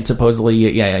 Well, right. And supposedly,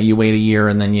 you wait a year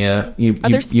and then you Are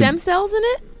there stem cells in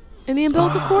it? In the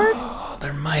umbilical cord? Oh,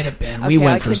 there might have been. Okay, we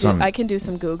went for some. I can do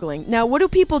some Googling. Now, what do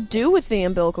people do with the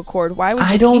umbilical cord? Why would you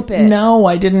keep it? I don't know.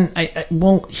 I didn't.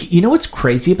 Well, you know what's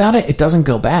crazy about it? It doesn't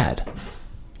go bad.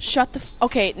 Shut the...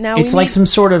 Okay, now it's like some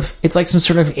sort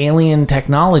of alien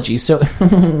technology. So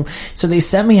so they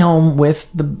sent me home with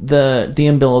the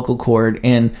umbilical cord,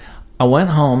 and I went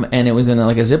home and it was in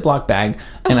like a Ziploc bag,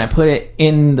 and I put it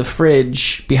in the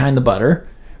fridge behind the butter.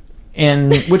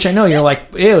 And which I know you're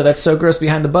like, ew, that's so gross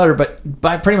behind the butter, but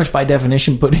pretty much by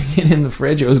definition, putting it in the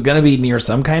fridge, it was going to be near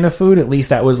some kind of food. At least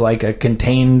that was like a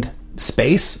contained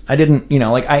space. I didn't,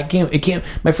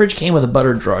 my fridge came with a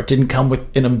butter drawer. It didn't come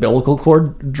with an umbilical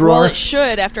cord drawer. Well, it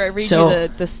should after I read you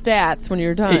the stats when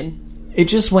you're done. It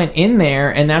just went in there,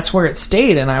 and that's where it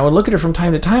stayed. And I would look at it from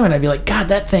time to time, and I'd be like, God,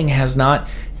 that thing the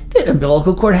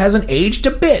umbilical cord hasn't aged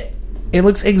a bit. It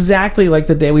looks exactly like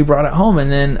the day we brought it home, and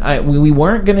then we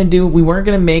weren't gonna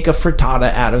make a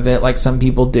frittata out of it like some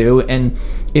people do. And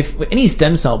if any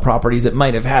stem cell properties it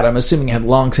might have had, I'm assuming had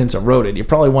long since eroded. You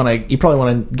probably want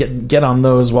to get on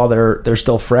those while they're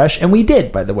still fresh. And we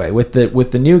did, by the way, with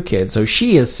the new kid, so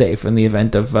she is safe in the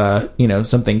event of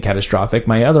something catastrophic.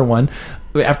 My other one,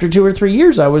 after 2 or 3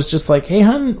 years, I was just like, hey,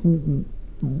 hon,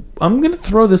 I'm gonna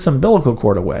throw this umbilical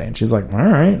cord away, and she's like, all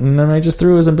right, and then I just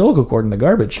threw his umbilical cord in the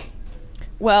garbage.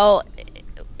 Well,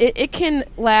 it can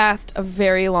last a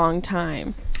very long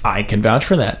time. I can vouch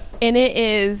for that. And it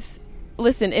is...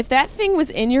 Listen, if that thing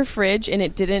was in your fridge and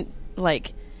it didn't,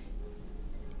 like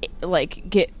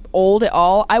get old at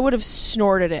all, I would have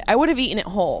snorted it. I would have eaten it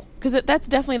whole. Because that's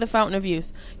definitely the fountain of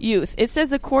youth. It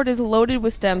says the cord is loaded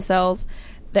with stem cells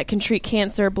that can treat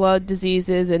cancer, blood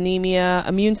diseases, anemia,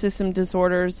 immune system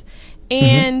disorders,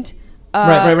 and... Mm-hmm.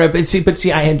 Right. But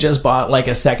see, I had just bought like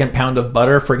a second pound of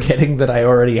butter, forgetting that I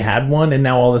already had one, and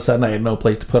now all of a sudden I had no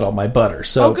place to put all my butter.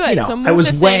 So, good. So move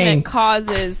the thing that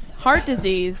causes heart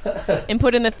disease and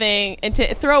put in the thing, and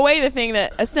to throw away the thing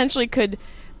that essentially could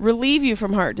relieve you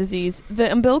from heart disease. The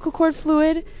umbilical cord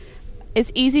fluid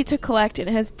is easy to collect, and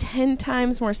it has 10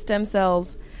 times more stem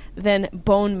cells than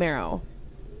bone marrow,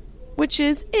 which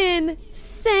is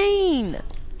insane.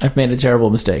 I've made a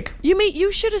terrible mistake.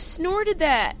 You should have snorted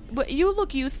that. But you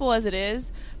look youthful as it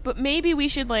is. But maybe we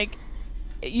should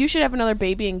you should have another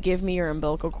baby and give me your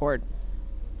umbilical cord.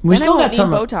 We still got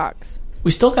some Botox. We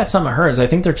still got some of hers. I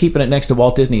think they're keeping it next to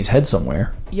Walt Disney's head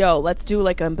somewhere. Yo, let's do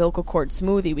like an umbilical cord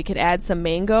smoothie. We could add some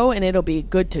mango and it'll be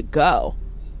good to go.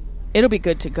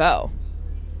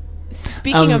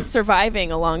 Speaking of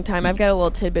surviving a long time, I've got a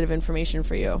little tidbit of information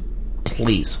for you.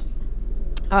 Please.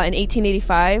 In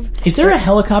 1885. Is there a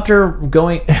helicopter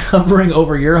hovering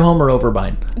over your home or over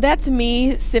mine? That's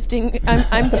me sifting.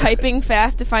 I'm typing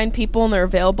fast to find people and their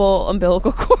available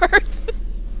umbilical cords.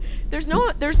 There's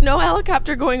no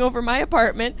helicopter going over my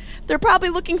apartment. They're probably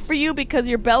looking for you because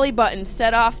your belly button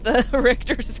set off the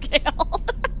Richter scale.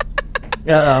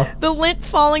 Uh-oh. The lint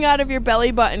falling out of your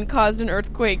belly button caused an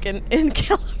earthquake in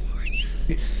California.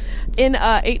 In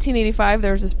 1885,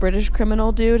 there was this British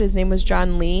criminal dude. His name was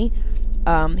John Lee.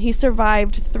 He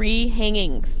survived 3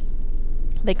 hangings.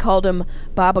 They called him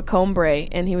Baba Combre,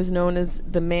 and he was known as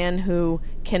the man who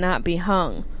cannot be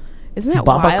hung. Isn't that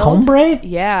Baba wild? Combre?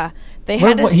 Yeah.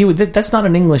 That's not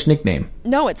an English nickname.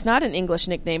 No, it's not an English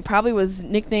nickname. Probably was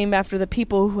nicknamed after the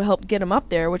people who helped get him up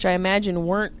there, which I imagine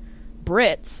weren't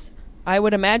Brits. I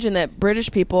would imagine that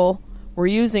British people were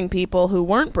using people who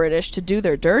weren't British to do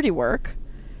their dirty work.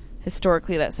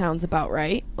 Historically, that sounds about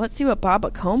right. Let's see what Baba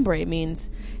Combre means.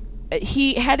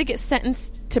 He had to get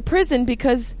sentenced to prison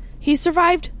because he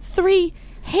survived 3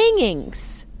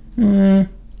 hangings. Was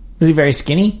he very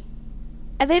skinny?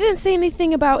 And they didn't say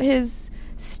anything about his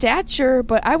stature,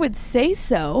 but I would say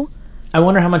so. I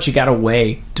wonder how much you got to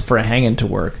weigh for a hanging to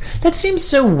work. That seems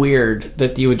so weird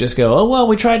that you would just go, oh, well,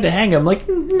 we tried to hang him. Like,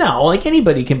 no, like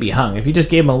anybody can be hung. If you just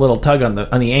gave him a little tug on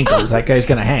the ankles, that guy's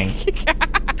going to hang.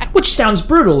 Which sounds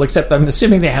brutal, except I'm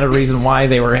assuming they had a reason why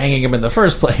they were hanging him in the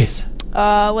first place.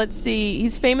 Let's see.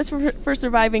 He's famous for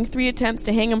surviving 3 attempts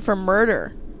to hang him for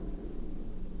murder.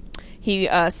 He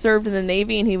served in the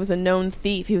Navy, and he was a known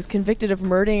thief. He was convicted of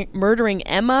murdering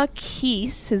Emma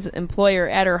Keese, his employer,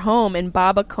 at her home in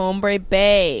Baba Combre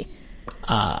Bay.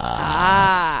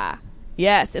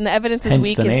 Yes, and the evidence was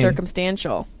weak and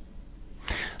circumstantial.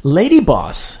 Lady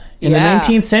boss in the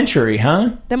 19th century,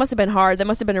 huh? That must have been hard. That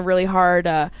must have been a really hard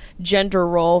gender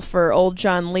role for old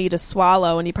John Lee to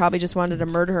swallow, and he probably just wanted to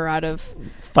murder her out of...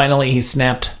 Finally, he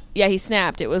snapped. Yeah, he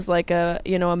snapped. It was like a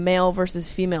male versus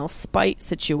female spite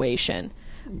situation.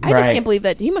 I Right. just can't believe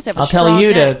that he must have a I'll strong tell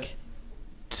you neck.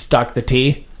 to stock the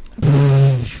tea.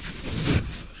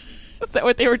 Is that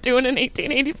what they were doing in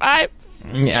 1885?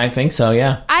 Yeah, I think so,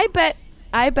 yeah. I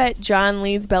bet John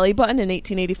Lee's belly button in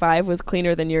 1885 was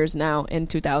cleaner than yours now in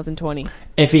 2020.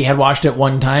 If he had washed it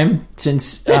one time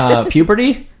since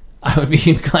puberty, I would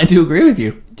be inclined to agree with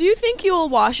you. Do you think you'll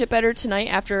wash it better tonight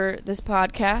after this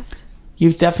podcast?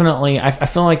 You've definitely... I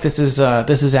feel like this is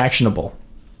actionable.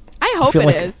 I hope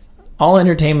it is. All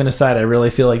entertainment aside, I really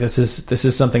feel like this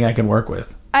is something I can work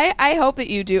with. I hope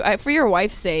that you do. For your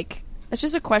wife's sake. It's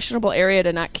just a questionable area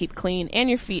to not keep clean. And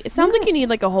your feet. It sounds like you need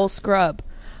like a whole scrub.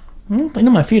 I know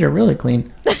my feet are really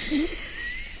clean.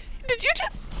 Did you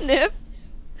just sniff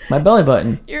My belly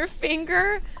button. your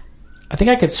finger? I think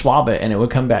I could swab it and it would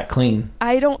come back clean.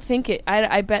 I don't think it...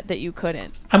 I bet that you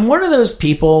couldn't. I'm one of those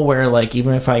people where, like,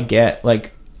 even if I get,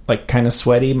 like kind of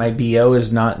sweaty, my BO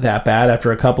is not that bad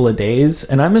after a couple of days.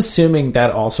 And I'm assuming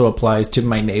that also applies to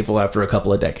my navel after a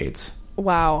couple of decades.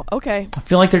 Wow. Okay. I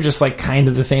feel like they're just, like, kind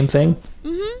of the same thing.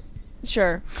 Mm-hmm.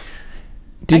 Sure.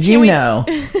 Did you know?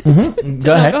 Mm-hmm.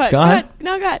 Go ahead. Go ahead.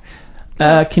 No, go ahead.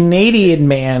 A Canadian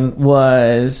man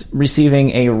was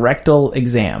receiving a rectal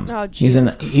exam. Oh, he's in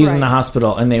the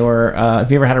hospital, and they were...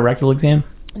 have you ever had a rectal exam?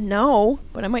 No,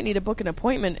 but I might need to book an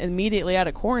appointment immediately out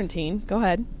of quarantine. Go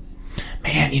ahead.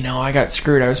 Man, I got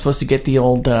screwed. I was supposed to get the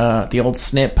old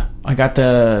snip. I got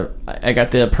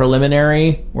the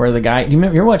preliminary where the guy... You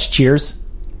ever watch Cheers?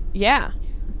 Yeah.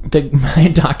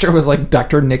 My doctor was like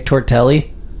Dr. Nick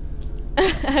Tortelli.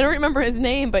 I don't remember his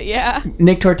name, but yeah.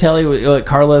 Nick Tortelli was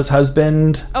Carla's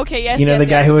husband. Okay, yes. The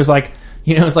guy who was like,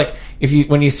 it's like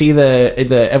when you see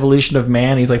the evolution of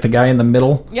man, he's like the guy in the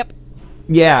middle. Yep.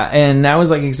 Yeah, and that was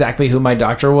like exactly who my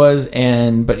doctor was,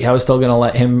 but I was still going to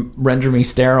let him render me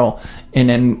sterile, and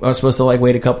then I was supposed to like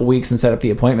wait a couple weeks and set up the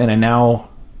appointment, and now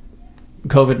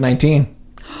COVID-19.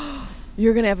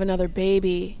 You're going to have another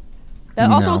baby. That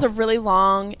also was a really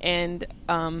long and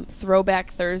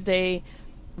throwback Thursday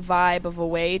vibe of a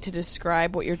way to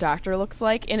describe what your doctor looks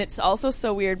like. And it's also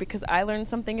so weird because I learned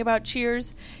something about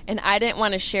Cheers and I didn't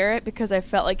want to share it because I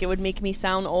felt like it would make me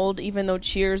sound old, even though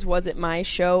Cheers wasn't my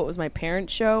show. It was my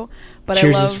parents' show. But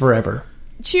Cheers is forever.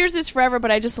 Cheers is forever,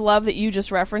 but I just love that you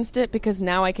just referenced it because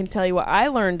now I can tell you what I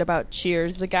learned about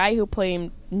Cheers. The guy who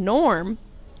played Norm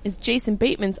is Jason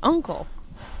Bateman's uncle.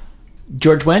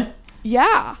 George Wendt?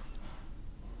 Yeah.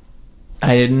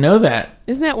 I didn't know that.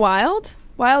 Isn't that wild?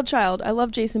 Wild child. I love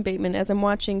Jason Bateman as I'm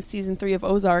watching season 3 of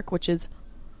Ozark, which is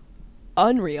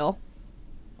unreal.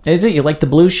 Is it? You like the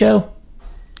Blue Show?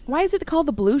 Why is it called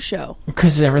the Blue Show?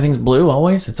 Because everything's blue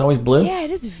always. It's always blue. Yeah,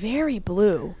 it is very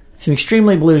blue. It's an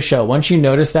extremely blue show. Once you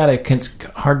notice that, it's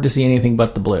hard to see anything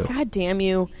but the blue. God damn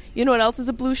you. You know what else is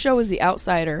a blue show? Is The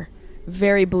Outsider.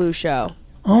 Very blue show.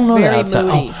 Oh, no, very outside.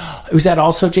 moody. Oh, was that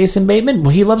also Jason Bateman? Well,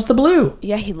 he loves the blue.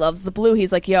 Yeah, he loves the blue.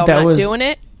 He's like, yo, I'm not doing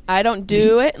it. I don't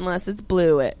do it unless it's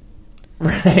blue it.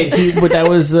 Right. But that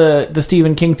was the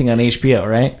Stephen King thing on HBO,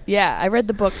 right? Yeah, I read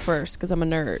the book first because I'm a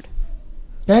nerd.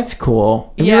 That's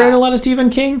cool. Have you read a lot of Stephen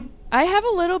King? I have a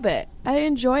little bit. I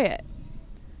enjoy it.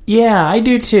 Yeah, I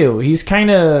do too. He's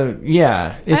kind of,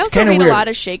 yeah. It's I also read a lot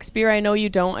of Shakespeare. I know you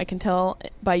don't. I can tell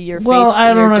by your face. Well,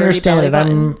 I and your don't dirty understand belly it.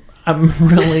 button. I'm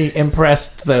really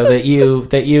impressed though that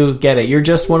you get it. You're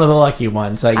just one of the lucky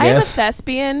ones, I guess. I'm a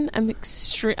thespian.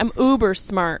 I'm uber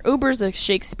smart. Uber's a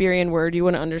Shakespearean word you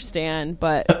wouldn't understand,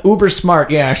 but uber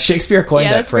smart. Yeah, Shakespeare coined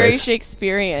that phrase. Yeah, that's very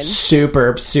Shakespearean.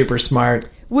 Super smart.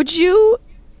 Would you?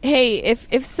 Hey,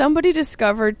 if somebody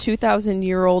discovered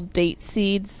 2,000-year-old date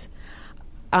seeds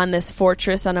on this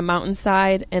fortress on a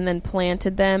mountainside and then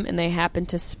planted them and they happened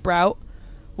to sprout,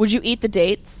 would you eat the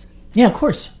dates? Yeah, of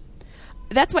course.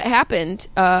 That's what happened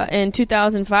in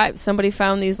 2005. Somebody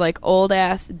found these like old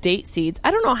ass date seeds. I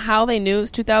don't know how they knew it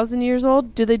was 2,000 years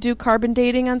old. Do they do carbon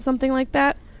dating on something like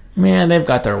that? Man, they've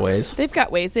got their ways. They've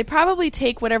got ways. They probably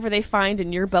take whatever they find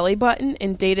in your belly button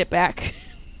and date it back.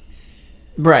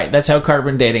 Right, that's how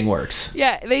carbon dating works.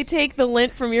 Yeah, they take the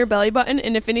lint from your belly button,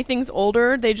 and if anything's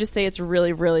older, they just say it's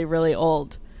really, really, really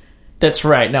old. That's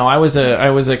right. No, I was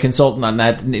a consultant on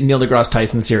that Neil deGrasse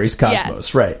Tyson series, Cosmos.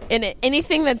 Yes. Right. And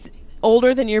anything that's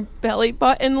older than your belly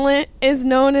button lint is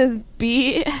known as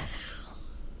B.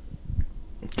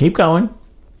 Keep going.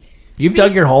 You've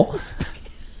dug your hole.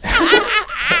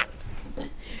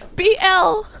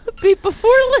 BL. Be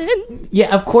before Lynn.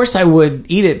 Yeah, of course I would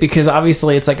eat it because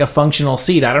obviously it's like a functional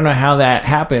seed. I don't know how that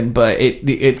happened, but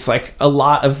it's like a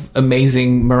lot of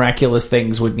amazing, miraculous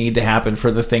things would need to happen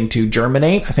for the thing to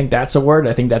germinate. I think that's a word.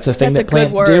 I think that's a thing that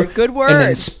plants do. Good word. And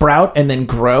then sprout and then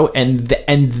grow and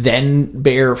then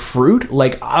bear fruit.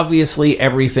 Like obviously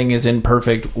everything is in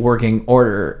perfect working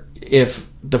order if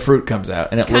the fruit comes out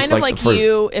and it looks like the fruit. Kind of like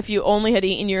you if you only had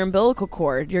eaten your umbilical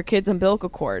cord, your kid's umbilical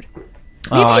cord.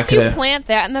 Maybe if you plant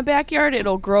that in the backyard,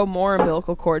 it'll grow more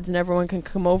umbilical cords and everyone can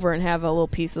come over and have a little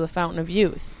piece of the fountain of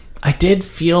youth. I did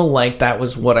feel like that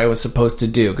was what I was supposed to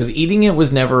do because eating it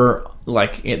was never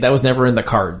that was never in the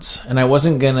cards, and I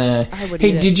wasn't gonna.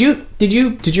 Hey, did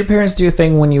your parents do a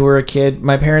thing when you were a kid?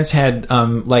 My parents had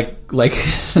like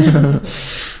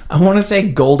I want to say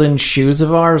golden shoes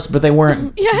of ours, but they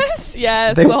weren't. Yes,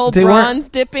 the whole bronze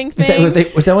dipping thing. Was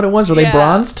that what it was? Were they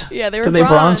bronzed? Yeah, they were. Did they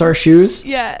bronze our shoes?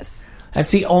 Yes.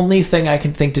 That's the only thing I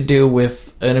can think to do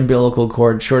with an umbilical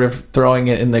cord, short of throwing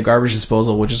it in the garbage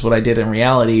disposal, which is what I did in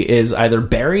reality, is either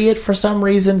bury it for some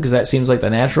reason, because that seems like the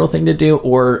natural thing to do,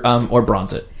 or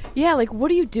bronze it. Yeah, like, what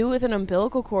do you do with an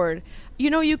umbilical cord? You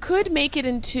know, you could make it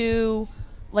into,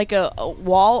 like, a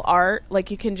wall art.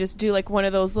 Like, you can just do, like, one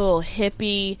of those little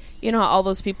hippie, you know how all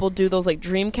those people do those, like,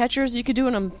 dream catchers? You could do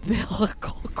an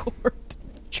umbilical cord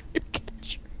dream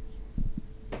catcher.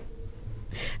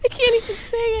 I can't even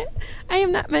say it. I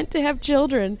am not meant to have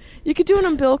children. You could do an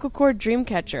umbilical cord dream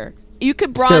catcher. You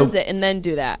could bronze it and then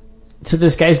do that. So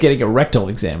this guy's getting a rectal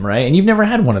exam, right? And you've never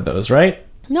had one of those, right?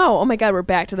 No. Oh my God, we're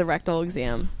back to the rectal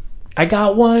exam. I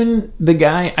got one. The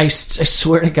guy, I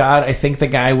swear to God, I think the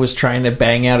guy was trying to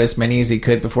bang out as many as he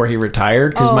could before he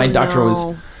retired because my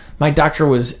doctor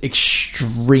was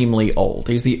extremely old.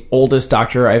 He's the oldest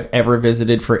doctor I've ever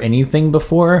visited for anything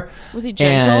before. Was he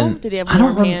gentle? Did he have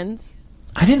warm hands?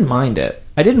 I didn't mind it.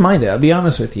 I'll be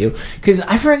honest with you. Because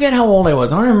I forget how old I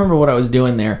was. I don't remember what I was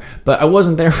doing there. But I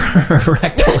wasn't there for a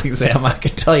rectal exam, I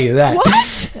can tell you that.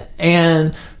 What?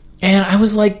 And I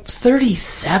was like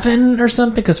 37 or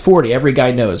something. Because 40, every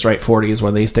guy knows, right? 40 is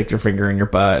when they stick your finger in your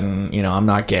butt. And, you know, I'm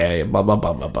not gay. Blah, blah,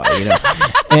 blah, blah, blah. You know?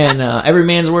 And every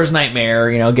man's worst nightmare.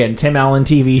 You know, getting Tim Allen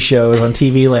TV shows on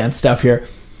TV Land stuff here.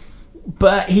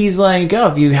 But he's like, oh,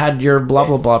 have you had your blah,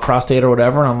 blah, blah prostate or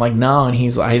whatever? And I'm like, no. And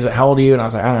he's like, how old are you? And I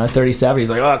was like, I don't know, 37. He's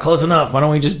like, oh, close enough. Why don't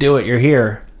we just do it? You're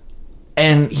here.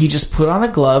 And he just put on a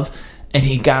glove and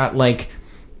he got like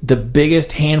the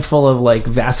biggest handful of like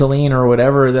Vaseline or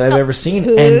whatever that I've ever seen.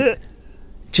 And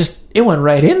just, it went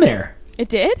right in there. It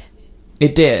did?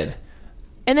 It did.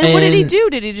 And then what did he do?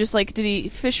 Did he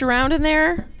fish around in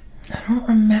there? I don't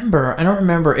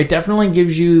remember. It definitely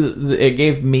gives you, it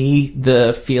gave me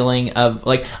the feeling of,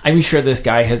 like, I'm sure this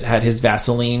guy has had his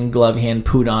Vaseline glove hand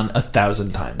pooed on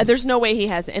 1,000 times. There's no way he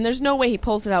hasn't. And there's no way he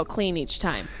pulls it out clean each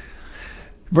time.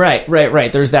 Right.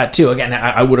 There's that too. Again,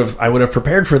 I would have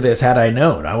prepared for this had I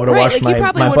known. I would have washed my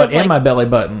butt and my belly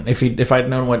button if I'd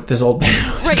known what this old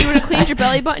man was. Right, you would have cleaned your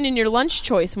belly button and your lunch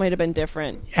choice might have been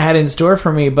different. Had in store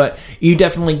for me, but you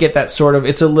definitely get that sort of.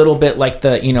 It's a little bit like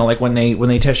the, you know, like when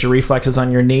they test your reflexes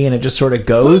on your knee and it just sort of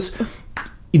goes.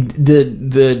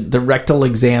 The rectal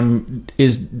exam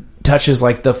touches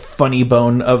like the funny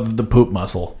bone of the poop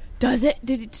muscle. Does it?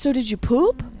 Did you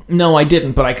poop? No, I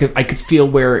didn't, but I could feel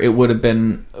where it would have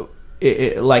been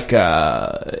if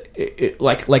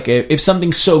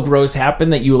something so gross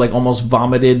happened that you like almost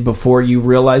vomited before you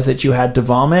realized that you had to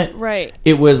vomit. Right.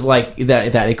 It was like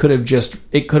that it could have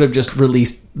just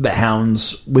released the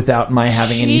hounds without my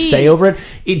having any say over it.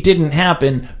 It didn't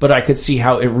happen, but I could see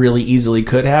how it really easily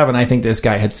could have, and I think this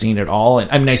guy had seen it all. And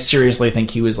I mean, I seriously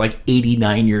think he was like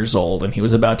 89 years old and he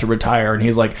was about to retire, and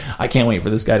he's like, I can't wait for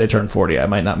this guy to turn 40. I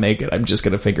might not make it. I'm just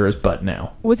going to figure his butt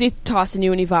now. Was he tossing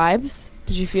you any vibes?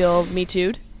 Did you feel Me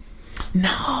Too'd?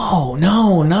 No,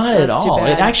 not at all.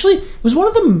 It actually was one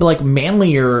of the like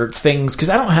manlier things, because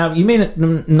you may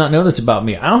not know this about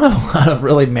me. I don't have a lot of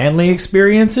really manly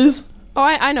experiences. Oh,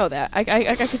 I know that. I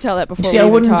could tell that before. See, I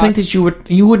wouldn't think that you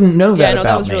wouldn't know that. Yeah, no,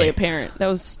 about that was me. really apparent. That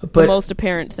was the most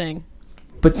apparent thing.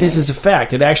 But this is a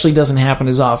fact. It actually doesn't happen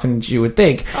as often as you would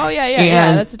think. Oh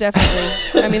yeah. That's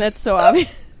definitely. I mean, that's so obvious.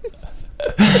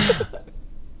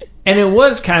 And it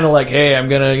was kind of like, hey, I'm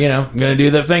gonna do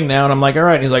the thing now, and I'm like, all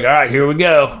right. And he's like, all right, here we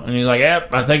go. And he's like,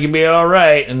 yep, I think you'll be all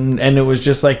right. And it was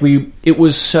just like I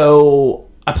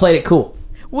played it cool.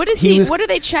 What is he? What are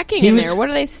they checking in there? What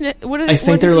are they? I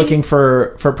think they're looking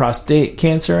for prostate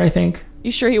cancer. I think. You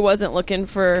sure he wasn't looking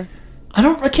for?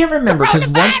 I can't remember because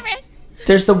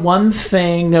there's the one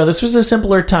thing. No, this was a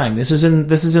simpler time. This is in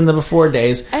the before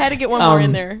days. I had to get one more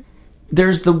in there.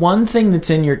 There's the one thing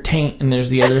that's in your taint, and there's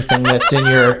the other thing that's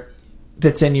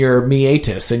in your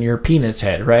meatus, in your penis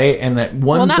head, right? And that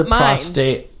one's the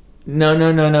prostate.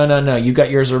 No. You got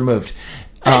yours removed.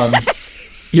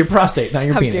 Your prostate, not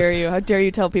your penis. How dare you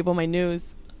tell people my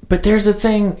news? But there's a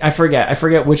thing, I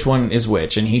forget which one is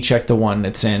which, and he checked the one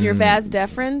that's in... Your vas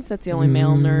deferens? That's the only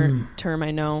male term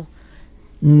I know.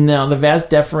 No, the vas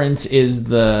deferens is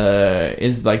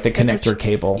like the connector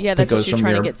cable. Yeah, that's what you're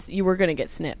trying to get... You were going to get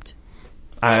snipped.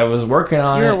 I was working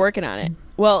on it. You were working on it.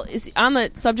 Well, on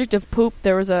the subject of poop,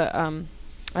 there was I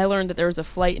learned that there was a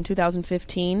flight in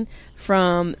 2015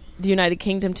 from the United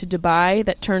Kingdom to Dubai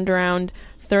that turned around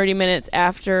 30 minutes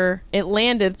after it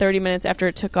landed, 30 minutes after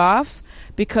it took off,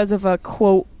 because of a,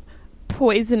 quote,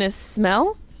 poisonous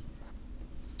smell.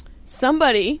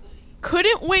 Somebody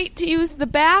couldn't wait to use the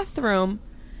bathroom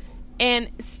and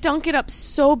stunk it up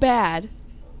so bad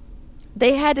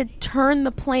they had to turn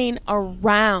the plane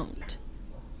around.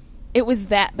 It was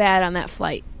that bad on that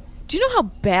flight. Do you know how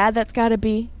bad that's got to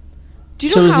be? Do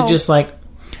you know is it just like...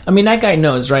 I mean, that guy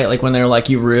knows, right? Like, when they're like,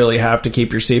 you really have to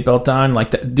keep your seatbelt on.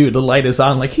 Like, dude, the light is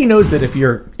on. Like, he knows that if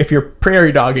you're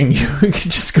prairie dogging, you can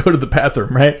just go to the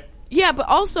bathroom, right? Yeah, but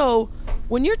also,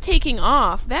 when you're taking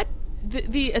off,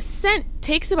 the ascent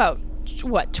takes about,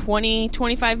 20,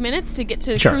 25 minutes to get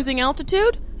to cruising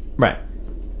altitude? Right.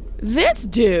 This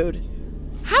dude...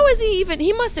 How is he even...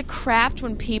 He must have crapped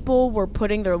when people were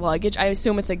putting their luggage. I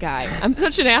assume it's a guy. I'm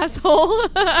such an asshole.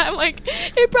 I'm like,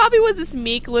 it probably was this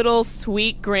meek little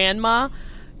sweet grandma.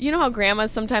 You know how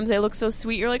grandmas, sometimes they look so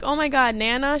sweet. You're like, oh my God,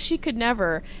 Nana, she could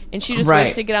never. And she just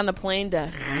waits to get on the plane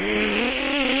to...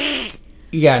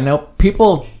 Yeah, no,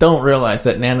 people don't realize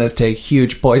that Nanas take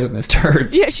huge poisonous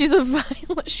turds. Yeah, she's a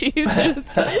violent... She's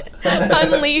just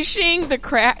unleashing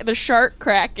the shark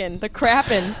kraken, the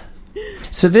crappin'.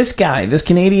 So this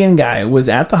Canadian guy, was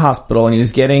at the hospital and he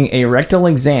was getting a rectal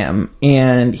exam,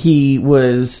 and he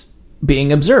was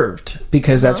being observed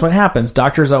because that's what happens.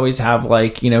 Doctors always have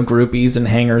groupies and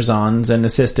hangers-ons and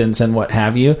assistants and what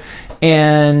have you.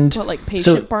 And what, like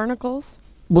patient barnacles?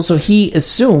 Well, so he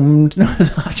assumed,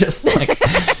 not just like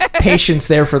patients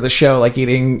there for the show, like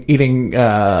eating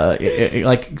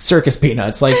like circus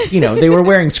peanuts, like, they were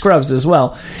wearing scrubs as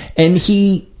well. And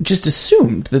he just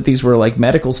assumed that these were like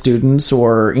medical students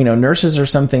or, nurses or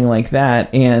something like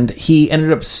that. And he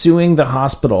ended up suing the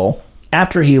hospital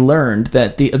after he learned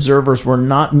that the observers were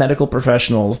not medical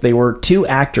professionals. They were two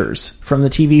actors from the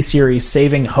TV series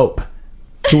Saving Hope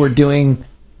who were doing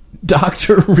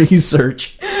doctor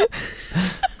research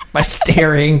by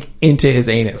staring into his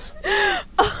anus.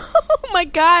 Oh my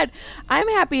God. I'm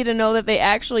happy to know that they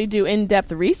actually do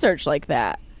in-depth research like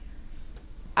that.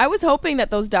 I was hoping that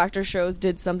those doctor shows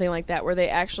did something like that where they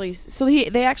actually... So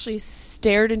they actually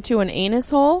stared into an anus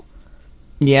hole?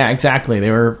 Yeah, exactly.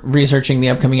 They were researching the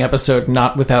upcoming episode,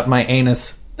 Not Without My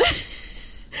Anus.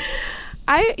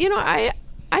 I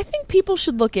think people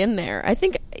should look in there. I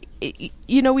think,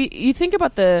 you think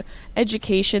about the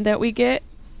education that we get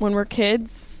when we're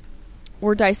kids.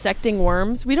 We're dissecting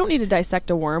worms. We don't need to dissect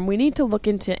a worm. We need to look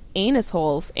into anus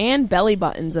holes and belly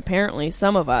buttons, apparently,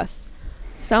 some of us.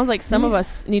 Sounds like some of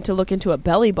us need to look into a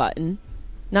belly button,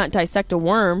 not dissect a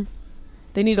worm.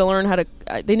 They need to learn how to...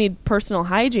 they need personal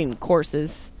hygiene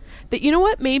courses. You know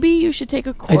what? Maybe you should take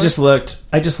a course. I just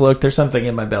looked. There's something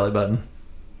in my belly button.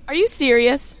 Are you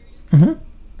serious? Mm-hmm.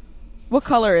 What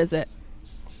color is it?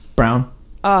 Brown.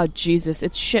 Oh, Jesus.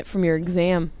 It's shit from your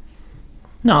exam.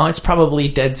 No, it's probably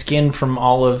dead skin from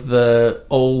all of the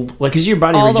old... because your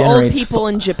body regenerates... All the old people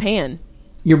in Japan.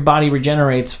 Your body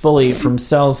regenerates fully from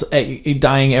cells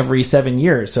dying every 7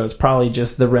 years, so it's probably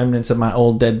just the remnants of my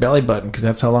old dead belly button, because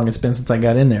that's how long it's been since I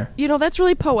got in there. That's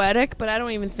really poetic, but I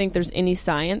don't even think there's any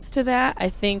science to that. I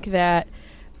think that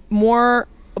more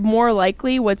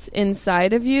likely what's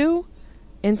inside of you,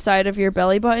 inside of your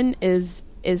belly button, is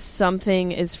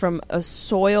from a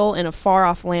soil in a far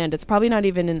off land. It's probably not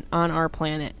even on our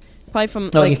planet. It's probably from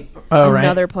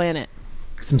another planet.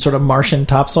 Some sort of Martian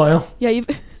topsoil. Yeah,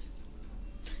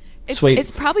 Sweet.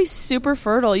 It's probably super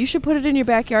fertile. You should put it in your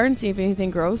backyard and see if anything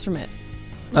grows from it.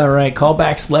 All right,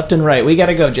 callbacks left and right. We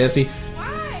gotta go, Jesse.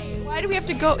 Why do we have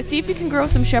to go? See if you can grow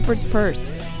some shepherd's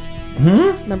purse.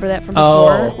 Remember that from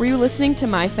before? Oh. Were you listening to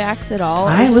my facts at all?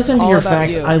 I listened to your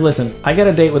facts. I got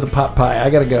a date with a pot pie. I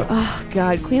gotta go. Oh,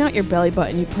 God. Clean out your belly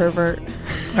button, you pervert.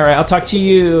 All right, I'll talk to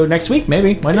you next week,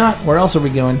 maybe. Why not? Where else are we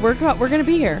going? We're going to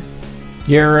be here.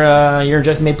 You're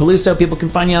Jesse May Peluso. People can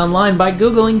find you online by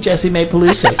Googling Jesse May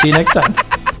Peluso. See you next time.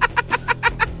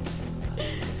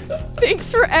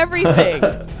 Thanks for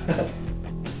everything.